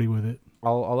brings a party with it.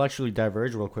 I'll actually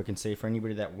diverge real quick and say, for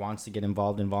anybody that wants to get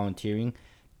involved in volunteering,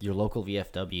 your local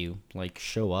VFW, like,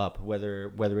 show up,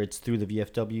 whether it's through the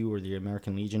VFW or the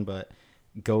American Legion, but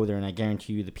go there, and I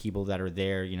guarantee you the people that are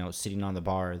there, sitting on the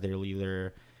bar, they'll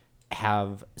either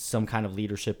have some kind of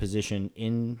leadership position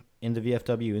in the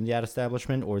VFW, in that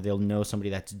establishment, or they'll know somebody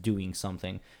that's doing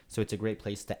something. So it's a great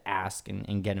place to ask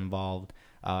and get involved.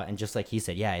 And just like he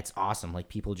said, yeah, it's awesome. Like,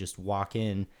 people just walk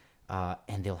in,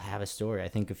 and they'll have a story. I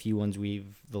think the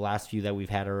last few that we've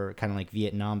had are kind of like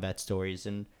Vietnam vet stories,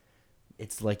 and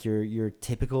it's like your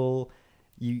typical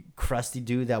crusty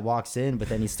dude that walks in, but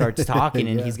then he starts talking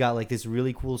and he's got like this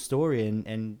really cool story,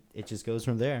 and it just goes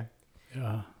from there.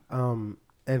 Yeah.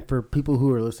 And for people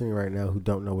who are listening right now who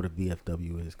don't know what a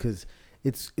VFW is, because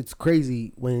it's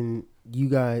crazy when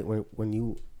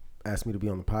you asked me to be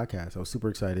on the podcast, I was super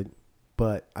excited,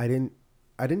 but I didn't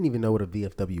even know what a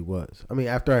VFW was. I mean,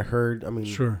 after I heard,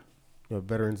 Sure.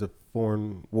 Veterans of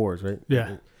Foreign Wars, right?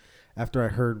 Yeah. After I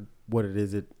heard what it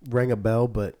is, it rang a bell,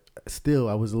 but still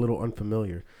I was a little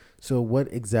unfamiliar. So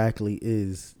what exactly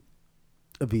is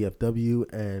a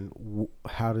VFW, and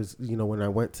how does, when I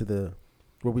went to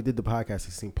where we did the podcast, I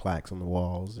seen plaques on the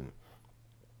walls and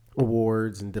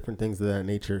awards and different things of that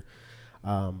nature.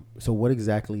 So what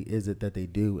exactly is it that they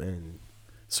do? And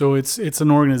so it's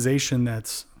an organization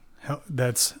that's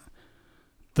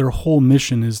their whole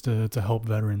mission is to help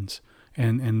veterans,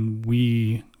 and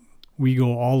we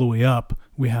go all the way up.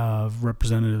 We have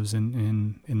representatives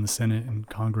in the Senate and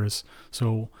Congress.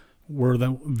 So we're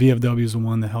the VFW is the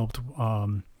one that helped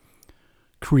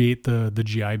create the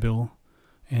GI Bill,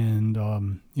 and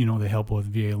they help with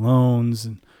VA loans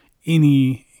and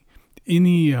any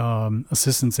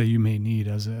assistance that you may need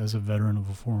as a veteran of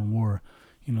a foreign war.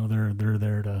 They're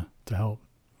there to help,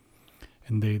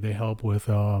 and they help with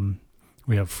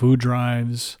we have food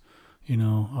drives. They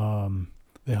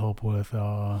help with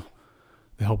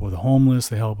the homeless.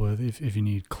 They help with if you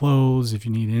need clothes, if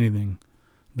you need anything,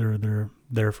 they're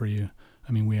there for you.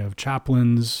 I mean, we have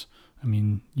chaplains. I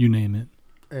mean, you name it.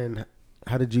 And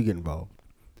how did you get involved?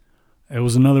 It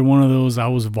was another one of those. I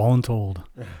was voluntold.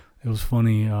 It was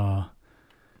funny.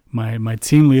 My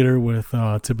team leader with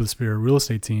Tip of the Spear real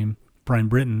estate team, Brian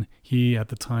Britton, he at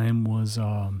the time was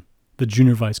the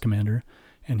junior vice commander,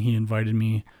 and he invited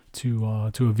me to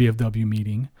a VFW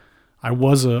meeting. I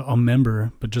was a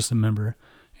member, but just a member,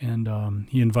 and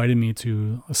he invited me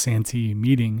to a Santee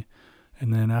meeting,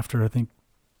 And then after I think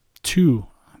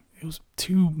it was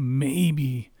two,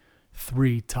 maybe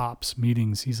 3 tops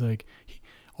meetings, he's like,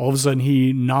 all of a sudden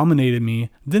he nominated me,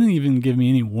 didn't even give me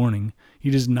any warning. He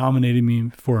just nominated me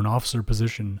for an officer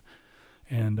position.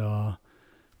 And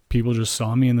people just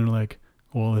saw me and they're like,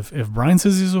 well, if Brian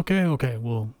says he's okay,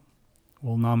 we'll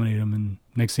nominate him. And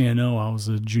next thing I know, I was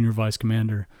a junior vice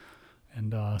commander.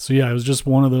 And so yeah, it was just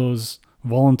one of those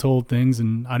voluntold things,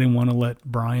 and I didn't want to let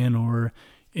Brian or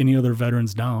any other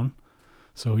veterans down.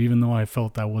 So even though I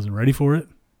felt I wasn't ready for it,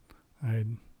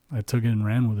 I took it and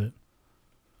ran with it.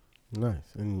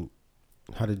 Nice. And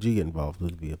how did you get involved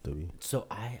with VFW? So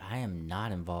I am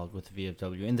not involved with the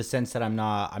VFW in the sense that I'm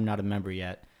not a member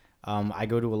yet. I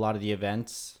go to a lot of the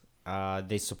events.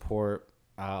 They support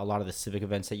a lot of the civic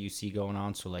events that you see going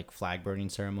on, so like flag burning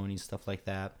ceremonies, stuff like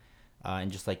that.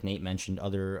 And just like Nate mentioned,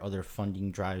 other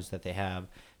funding drives that they have.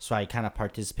 So I kind of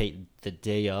participate the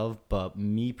day of, but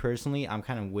me personally, I'm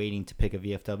kind of waiting to pick a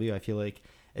VFW. I feel like,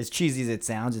 as cheesy as it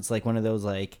sounds, it's like one of those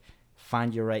like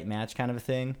find your right match kind of a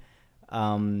thing.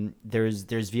 There's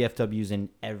VFWs in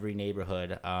every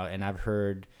neighborhood, and I've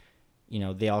heard,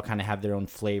 they all kind of have their own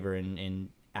flavor and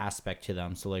aspect to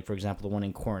them. So like, for example, the one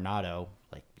in Coronado,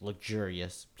 like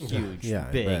luxurious, huge,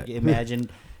 big. Imagine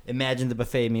the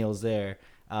buffet meals there.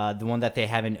 The one that they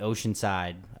have in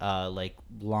Oceanside, like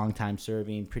long time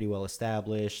serving, pretty well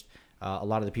established. A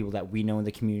lot of the people that we know in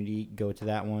the community go to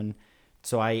that one.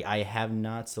 So I have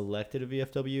not selected a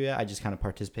VFW yet. I just kind of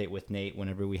participate with Nate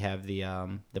whenever we have the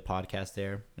podcast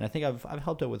there. And I think I've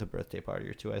helped out with a birthday party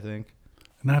or two, I think.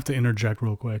 And I have to interject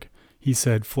real quick. He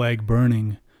said flag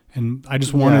burning, and I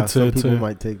just wanted some people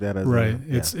might take that as right.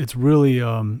 It's really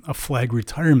a flag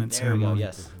retirement ceremony. There we go,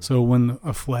 yes. So when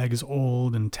a flag is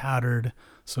old and tattered,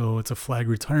 so it's a flag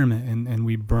retirement, and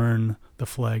we burn the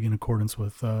flag in accordance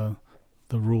with the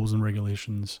rules and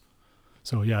regulations.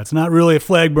 So yeah, it's not really a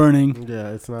flag burning. Yeah,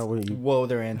 it's not what you. Whoa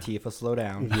there, Antifa, slow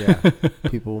down. Yeah,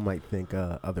 people might think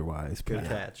otherwise. Good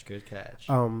catch.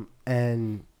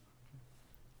 And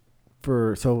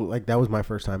that was my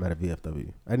first time at a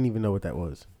VFW. I didn't even know what that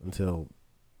was until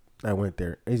I went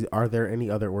there. Are there any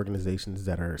other organizations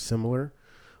that are similar?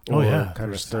 Or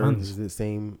kind of serves the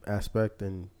same aspect?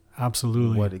 And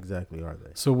absolutely, what exactly are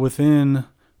they? So within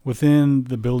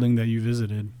the building that you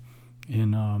visited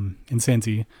in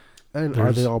Santee. And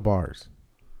are they all bars?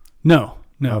 No.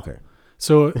 Okay.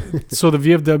 So the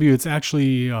VFW, it's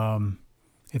actually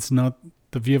it's not,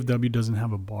 the VFW doesn't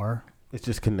have a bar. It's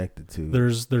just connected to.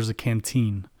 There's a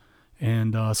canteen,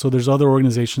 and so there's other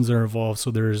organizations that are involved.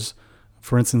 So there's,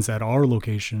 for instance, at our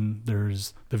location,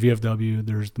 there's the VFW,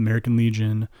 there's the American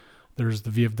Legion, there's the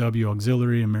VFW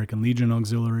Auxiliary, American Legion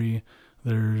Auxiliary,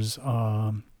 there's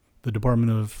the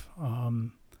Department of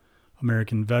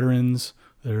American Veterans,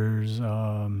 there's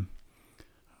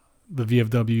the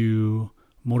VFW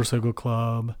Motorcycle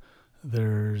Club.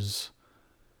 There's,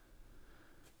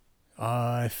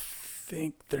 I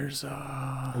think there's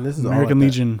and this is American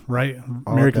Legion, right?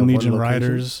 American Legion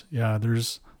Riders. Yeah,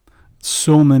 there's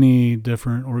so many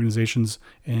different organizations,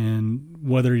 and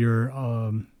whether you're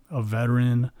a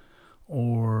veteran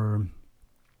or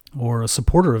a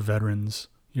supporter of veterans,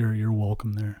 you're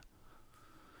welcome there.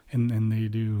 And they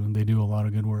do a lot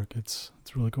of good work. It's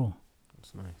really cool.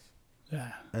 It's nice.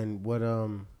 Yeah. And what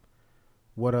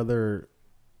other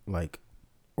like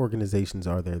organizations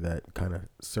are there that kind of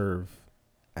serve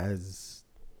as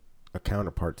a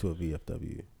counterpart to a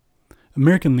VFW?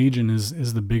 American Legion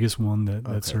is the biggest one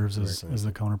that serves as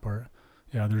the counterpart.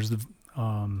 Yeah,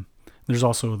 there's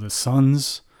also the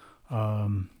Sons,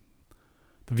 the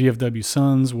VFW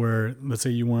Sons, where let's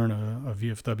say you weren't a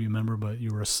VFW member, but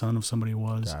you were a son of somebody who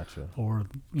was. Gotcha. Or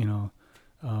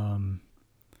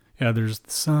there's the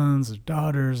sons, there's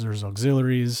daughters, there's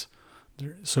auxiliaries.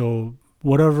 So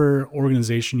whatever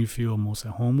organization you feel most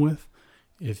at home with,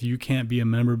 if you can't be a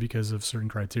member because of certain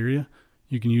criteria,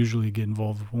 you can usually get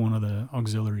involved with one of the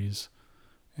auxiliaries,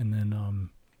 and then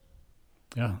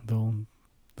they'll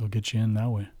get you in that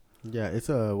way. Yeah, it's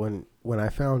when I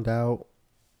found out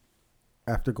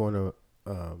after going to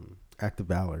Active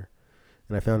Valor,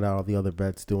 and I found out all the other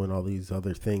vets doing all these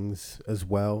other things as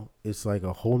well. It's like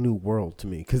a whole new world to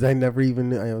me, because I never even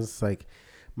knew. I was like,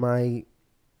 I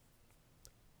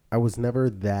was never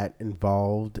that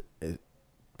involved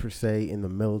per se in the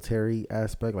military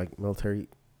aspect, like military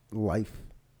life,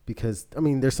 because I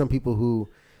mean, there's some people who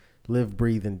live,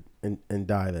 breathe, and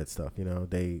die that stuff.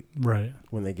 They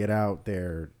when they get out,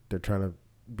 they're trying to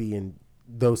be in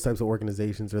those types of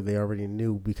organizations, or they already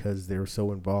knew because they were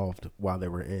so involved while they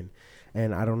were in.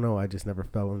 And I don't know, I just never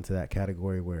fell into that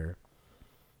category where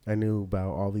I knew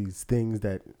about all these things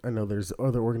that I know there's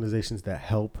other organizations that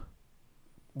help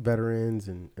veterans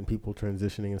and people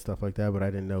transitioning and stuff like that, but I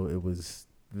didn't know it was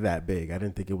that big. I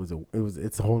didn't think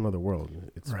it's a whole nother world.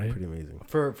 It's Right. pretty amazing.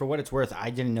 For what it's worth, I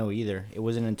didn't know either. It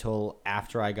wasn't until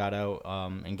after I got out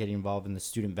and getting involved in the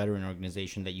student veteran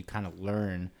organization that you kind of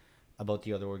learn about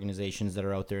the other organizations that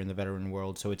are out there in the veteran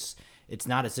world. So it's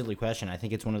not a silly question. I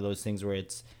think it's one of those things where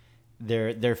it's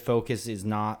their focus is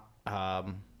not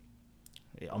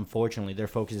unfortunately their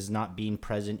focus is not being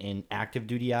present in active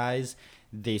duty eyes.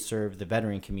 They serve the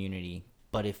veteran community.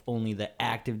 But if only the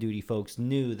active duty folks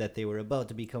knew that they were about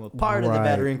to become a part of the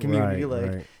veteran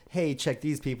community, hey, check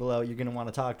these people out. You're going to want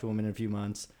to talk to them in a few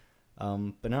months.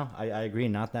 But no, I agree.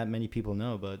 Not that many people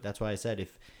know, but that's why I said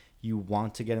if you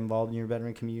want to get involved in your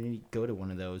veteran community, go to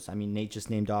one of those. I mean, Nate just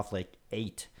named off like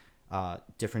 8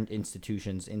 different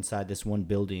institutions inside this one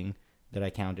building that I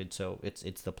counted. So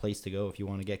it's the place to go if you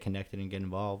want to get connected and get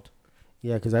involved.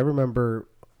 Yeah, because I remember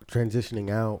transitioning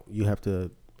out, you have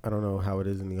to, I don't know how it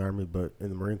is in the Army, but in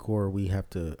the Marine Corps, we have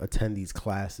to attend these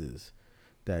classes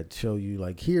that show you,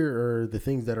 like, here are the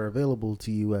things that are available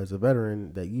to you as a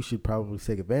veteran that you should probably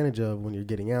take advantage of when you're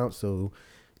getting out so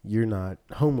you're not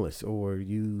homeless or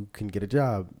you can get a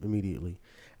job immediately.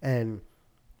 And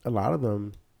a lot of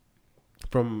them,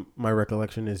 from my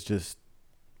recollection, is just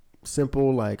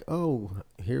simple, like, oh,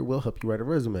 here, we'll help you write a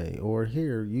resume, or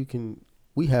here,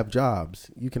 we have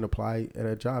jobs. You can apply at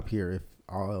a job here if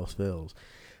all else fails.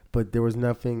 But there was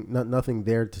nothing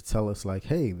there to tell us, like,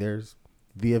 hey, there's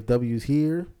VFWs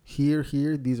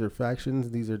here. These are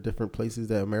factions. These are different places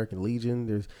that American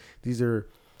Legion. These are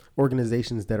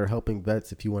organizations that are helping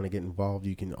vets. If you want to get involved,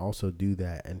 you can also do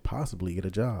that and possibly get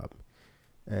a job.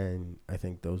 And I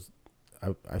think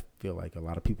I feel like a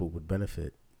lot of people would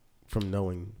benefit from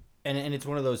knowing. And it's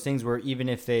one of those things where even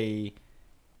if they,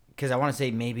 because I want to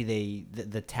say maybe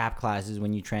the TAP classes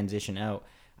when you transition out,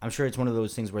 I'm sure it's one of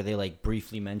those things where they like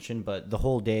briefly mention, but the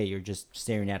whole day you're just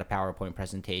staring at a PowerPoint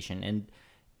presentation, and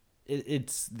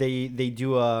they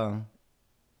do a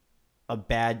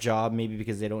bad job maybe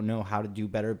because they don't know how to do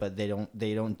better, but they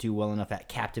don't do well enough at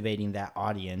captivating that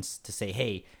audience to say,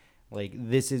 hey, like,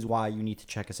 this is why you need to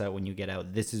check us out when you get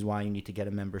out. This is why you need to get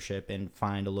a membership and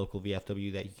find a local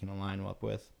VFW that you can align up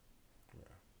with.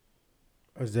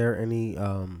 Is there any,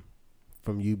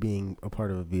 from you being a part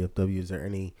of a VFW, is there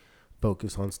any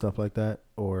focus on stuff like that,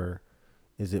 or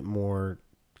is it more,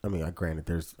 I mean, granted,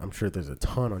 I'm sure there's a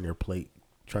ton on your plate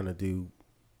trying to do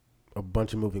a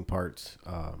bunch of moving parts,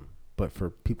 but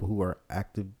for people who are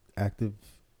active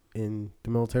in the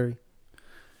military,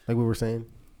 like we were saying?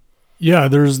 Yeah,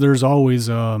 there's always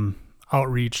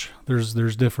outreach.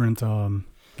 There's different,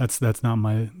 that's not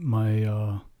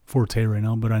my forte right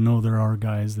now, but I know there are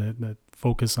guys that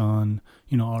focus on,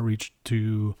 outreach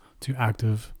to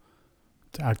active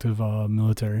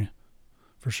military,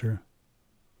 for sure.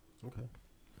 Okay.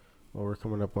 Well, we're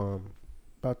coming up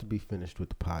about to be finished with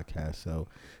the podcast, so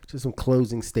just some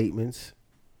closing statements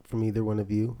from either one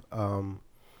of you. I've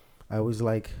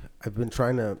been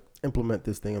trying to implement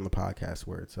this thing on the podcast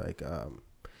where it's like,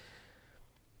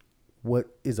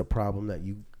 what is a problem that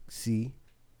you see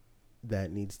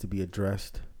that needs to be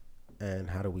addressed, and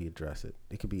how do we address it?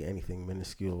 It could be anything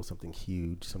minuscule, something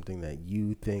huge, something that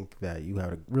you think that you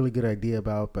have a really good idea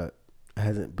about, but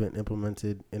hasn't been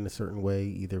implemented in a certain way,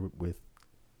 either with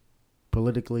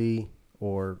politically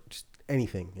or just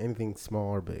anything small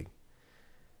or big.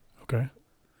 Okay.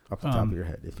 Off the top of your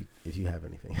head, if you have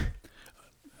anything.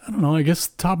 I don't know. I guess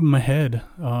top of my head,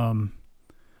 I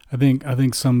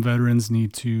think some veterans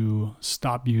need to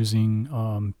stop using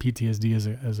PTSD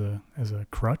as a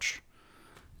crutch,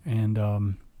 and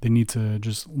they need to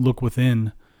just look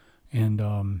within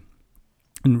and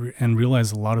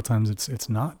realize a lot of times it's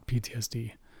not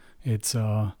PTSD. It's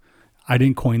I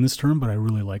didn't coin this term, but I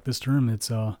really like this term. It's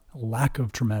a lack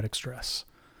of traumatic stress.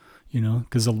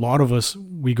 Because a lot of us,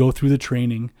 we go through the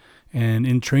training, and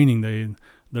in training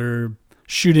they're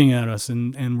shooting at us,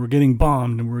 and we're getting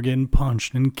bombed, and we're getting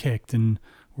punched and kicked, and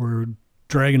we're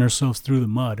dragging ourselves through the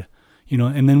mud,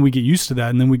 and then we get used to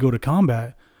that, and then we go to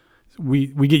combat. We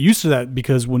get used to that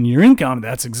because when you're in combat,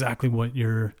 that's exactly what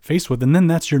you're faced with, and then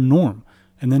that's your norm,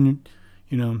 and then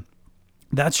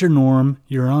that's your norm.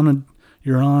 You're on an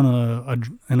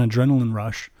adrenaline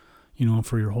rush,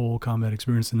 for your whole combat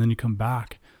experience, and then you come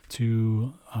back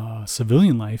to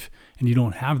civilian life and you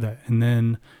don't have that, and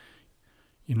then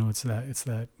it's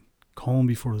that calm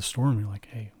before the storm. You're like,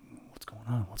 hey, what's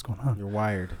going on? You're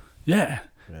wired. Yeah.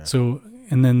 So,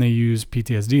 and then they use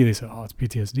PTSD. They say, oh, it's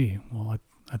PTSD. Well,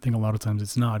 I think a lot of times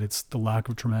it's not. It's the lack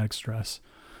of traumatic stress.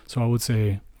 So I would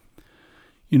say,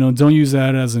 don't use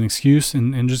that as an excuse,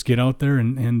 and just get out there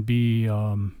and be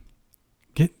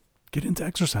get into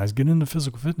exercise, get into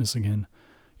physical fitness again.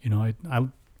 I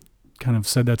kind of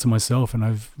said that to myself, and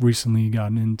I've recently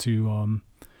gotten into,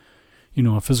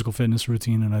 a physical fitness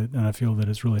routine, and I feel that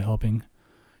it's really helping.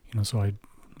 So I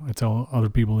tell other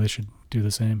people they should do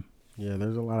the same. Yeah,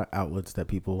 there's a lot of outlets that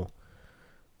people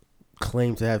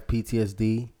claim to have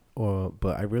PTSD,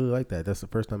 but I really like that. That's the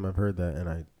first time I've heard that,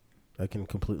 and I can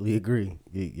completely agree.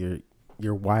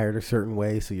 You're wired a certain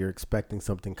way, so you're expecting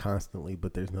something constantly,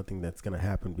 but there's nothing that's gonna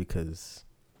happen because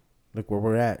look where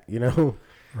we're at.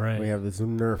 Right. We have this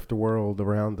nerfed world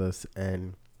around us,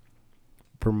 and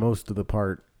for most of the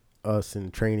part, us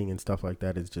in training and stuff like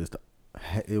that is just,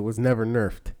 it was never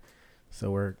nerfed.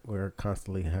 So we're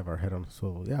constantly have our head on the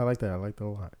swivel. Yeah, I like that. I like that a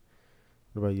lot.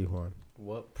 What about you, Juan?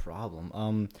 What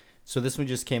problem? So this one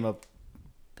just came up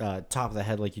top of the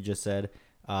head, like you just said,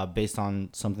 based on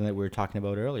something that we were talking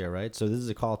about earlier, right? So this is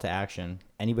a call to action.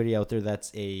 Anybody out there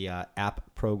that's a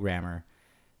app programmer,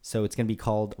 so it's going to be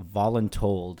called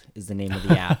Voluntold is the name of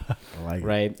the app, I like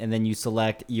right? And then you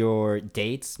select your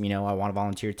dates. I want to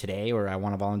volunteer today, or I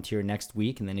want to volunteer next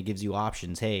week, and then it gives you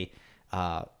options. Hey,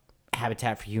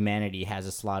 Habitat for Humanity has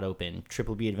a slot open.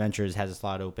 Triple B Adventures has a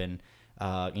slot open.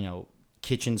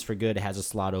 Kitchens for Good has a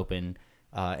slot open,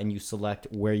 and you select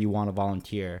where you want to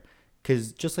volunteer.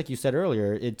 Because just like you said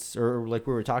earlier, or like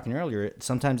we were talking earlier,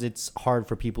 sometimes it's hard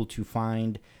for people to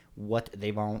find what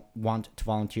they want to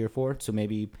volunteer for. So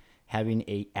maybe having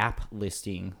a app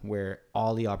listing where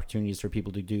all the opportunities for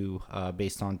people to do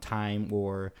based on time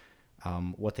or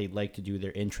what they'd like to do,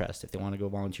 their interest. If they want to go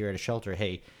volunteer at a shelter,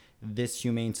 hey, this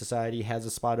humane society has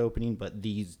a spot opening, but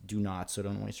these do not, so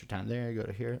don't waste your time there. Go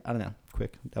to here. I don't know.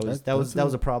 Quick. That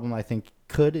was a problem I think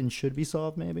could and should be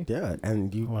solved, maybe. Yeah,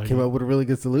 and you came up with a really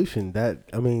good solution.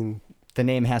 The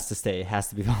name has to stay. It has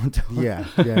to be Voluntold.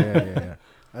 Yeah.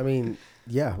 I mean,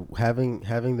 yeah, having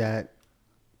that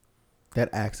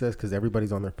access, because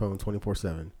everybody's on their phone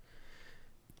 24/7,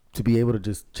 to be able to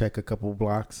just check a couple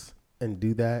blocks and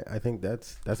do that, I think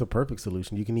that's a perfect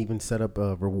solution. You can even set up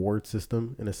a reward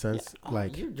system in a sense. Yeah.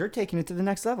 Like you're taking it to the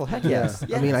next level. Heck yes.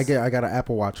 I mean, I got an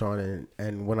Apple Watch on,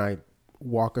 and when I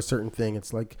walk a certain thing,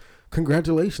 it's like,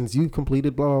 congratulations, you've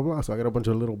completed blah blah blah. So I got a bunch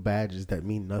of little badges that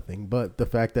mean nothing, but the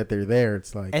fact that they're there,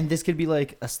 it's like. And this could be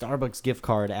like a Starbucks gift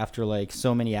card after like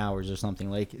so many hours or something.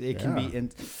 Like it can be.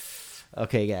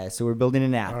 Okay, guys. So we're building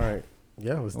an app. All right.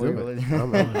 Yeah, let's do it.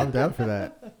 I'm down for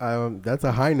that. That's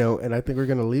a high note, and I think we're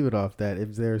going to leave it off that.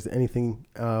 If there's anything,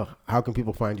 how can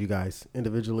people find you guys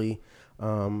individually,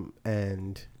 and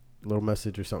a little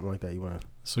message or something like that you want to?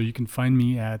 So you can find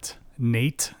me at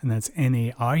Nate, and that's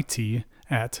NAIT,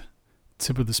 at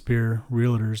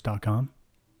tipofthespearrealtors.com.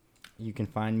 You can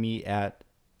find me at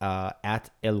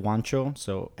El Wancho,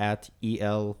 so at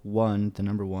EL1, the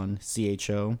number 1,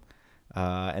 CHO.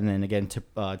 And then again,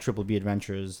 Triple B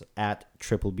Adventures at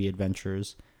Triple B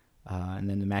Adventures, and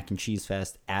then the Mac and Cheese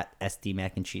Fest at SD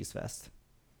Mac and Cheese Fest.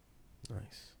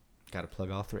 Nice. Got to plug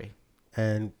all three.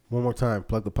 And one more time,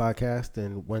 plug the podcast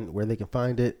and where they can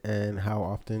find it and how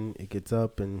often it gets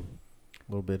up and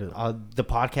a little bit of. The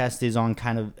podcast is on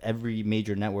kind of every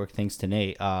major network, thanks to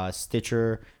Nate.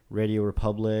 Stitcher, Radio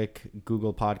Republic,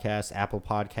 Google Podcasts, Apple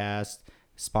Podcasts,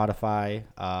 Spotify,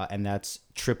 and that's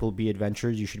Triple B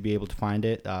Adventures. You should be able to find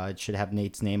it. It should have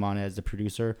Nate's name on it as the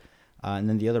producer. And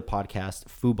then the other podcast,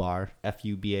 FUBAR,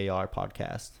 FUBAR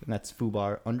podcast. And that's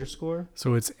FUBAR _.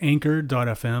 So it's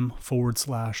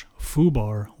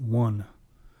anchor.fm/FUBAR1.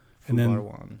 And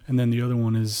then the other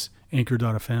one is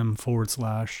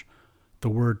anchor.fm/ the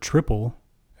word triple,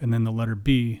 and then the letter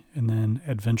B, and then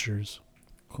adventures.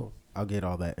 Cool. I'll get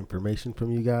all that information from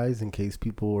you guys in case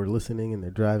people are listening and they're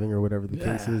driving or whatever the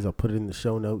case is. I'll put it in the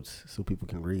show notes so people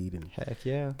can read and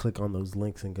click on those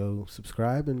links and go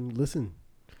subscribe and listen.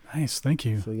 Nice, thank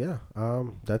you. So yeah,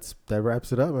 that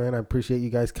wraps it up, man. I appreciate you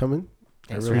guys coming.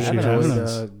 Thanks I really for having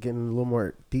enjoyed getting a little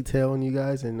more detail on you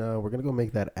guys, and we're gonna go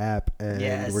make that app,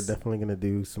 and we're definitely gonna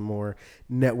do some more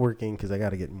networking because I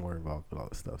got to get more involved with all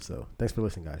this stuff. So thanks for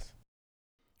listening, guys.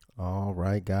 All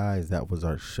right, guys, that was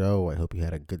our show. I hope you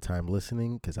had a good time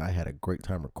listening because I had a great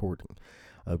time recording.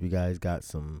 I hope you guys got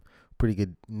some pretty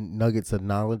good nuggets of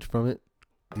knowledge from it.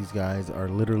 These guys are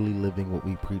literally living what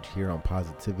we preach here on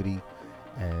Positivity,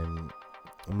 and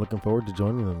I'm looking forward to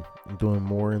joining them and doing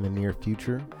more in the near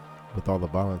future with all the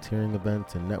volunteering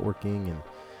events and networking and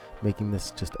making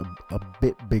this just a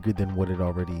bit bigger than what it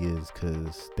already is,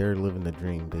 because they're living the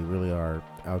dream. They really are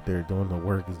out there doing the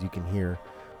work, as you can hear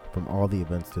from all the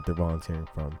events that they're volunteering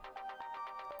from.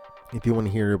 If you want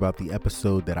to hear about the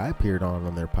episode that I appeared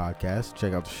on their podcast,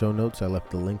 check out the show notes. I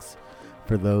left the links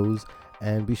for those,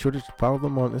 and be sure to follow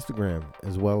them on Instagram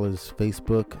as well as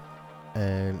Facebook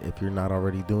And if you're not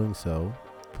already doing so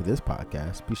for this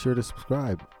podcast, be sure to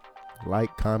subscribe,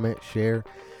 like, comment, share,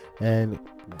 and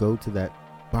go to that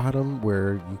bottom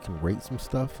where you can rate some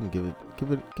stuff and give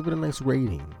it a nice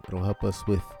rating. It'll help us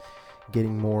with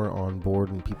getting more on board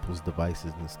in people's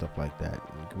devices and stuff like that.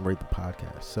 And you can rate the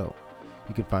podcast. So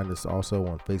you can find us also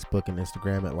on Facebook and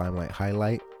Instagram at Limelight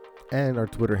Highlight, and our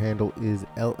Twitter handle is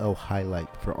LL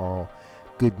Highlight for all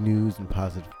good news and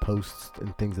positive posts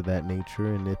and things of that nature.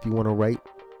 And if you want to write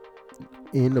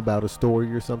in about a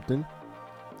story or something,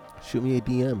 shoot me a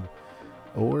DM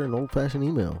or an old-fashioned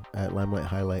email at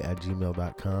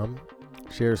limelighthehighlight@gmail.com.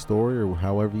 Share a story or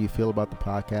however you feel about the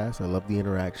podcast. I love the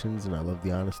interactions and I love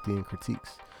the honesty and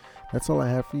critiques. That's all I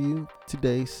have for you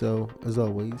today. So as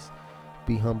always,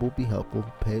 be humble, be helpful,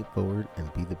 pay it forward,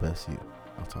 and be the best you.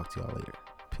 I'll talk to y'all later.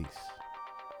 Peace.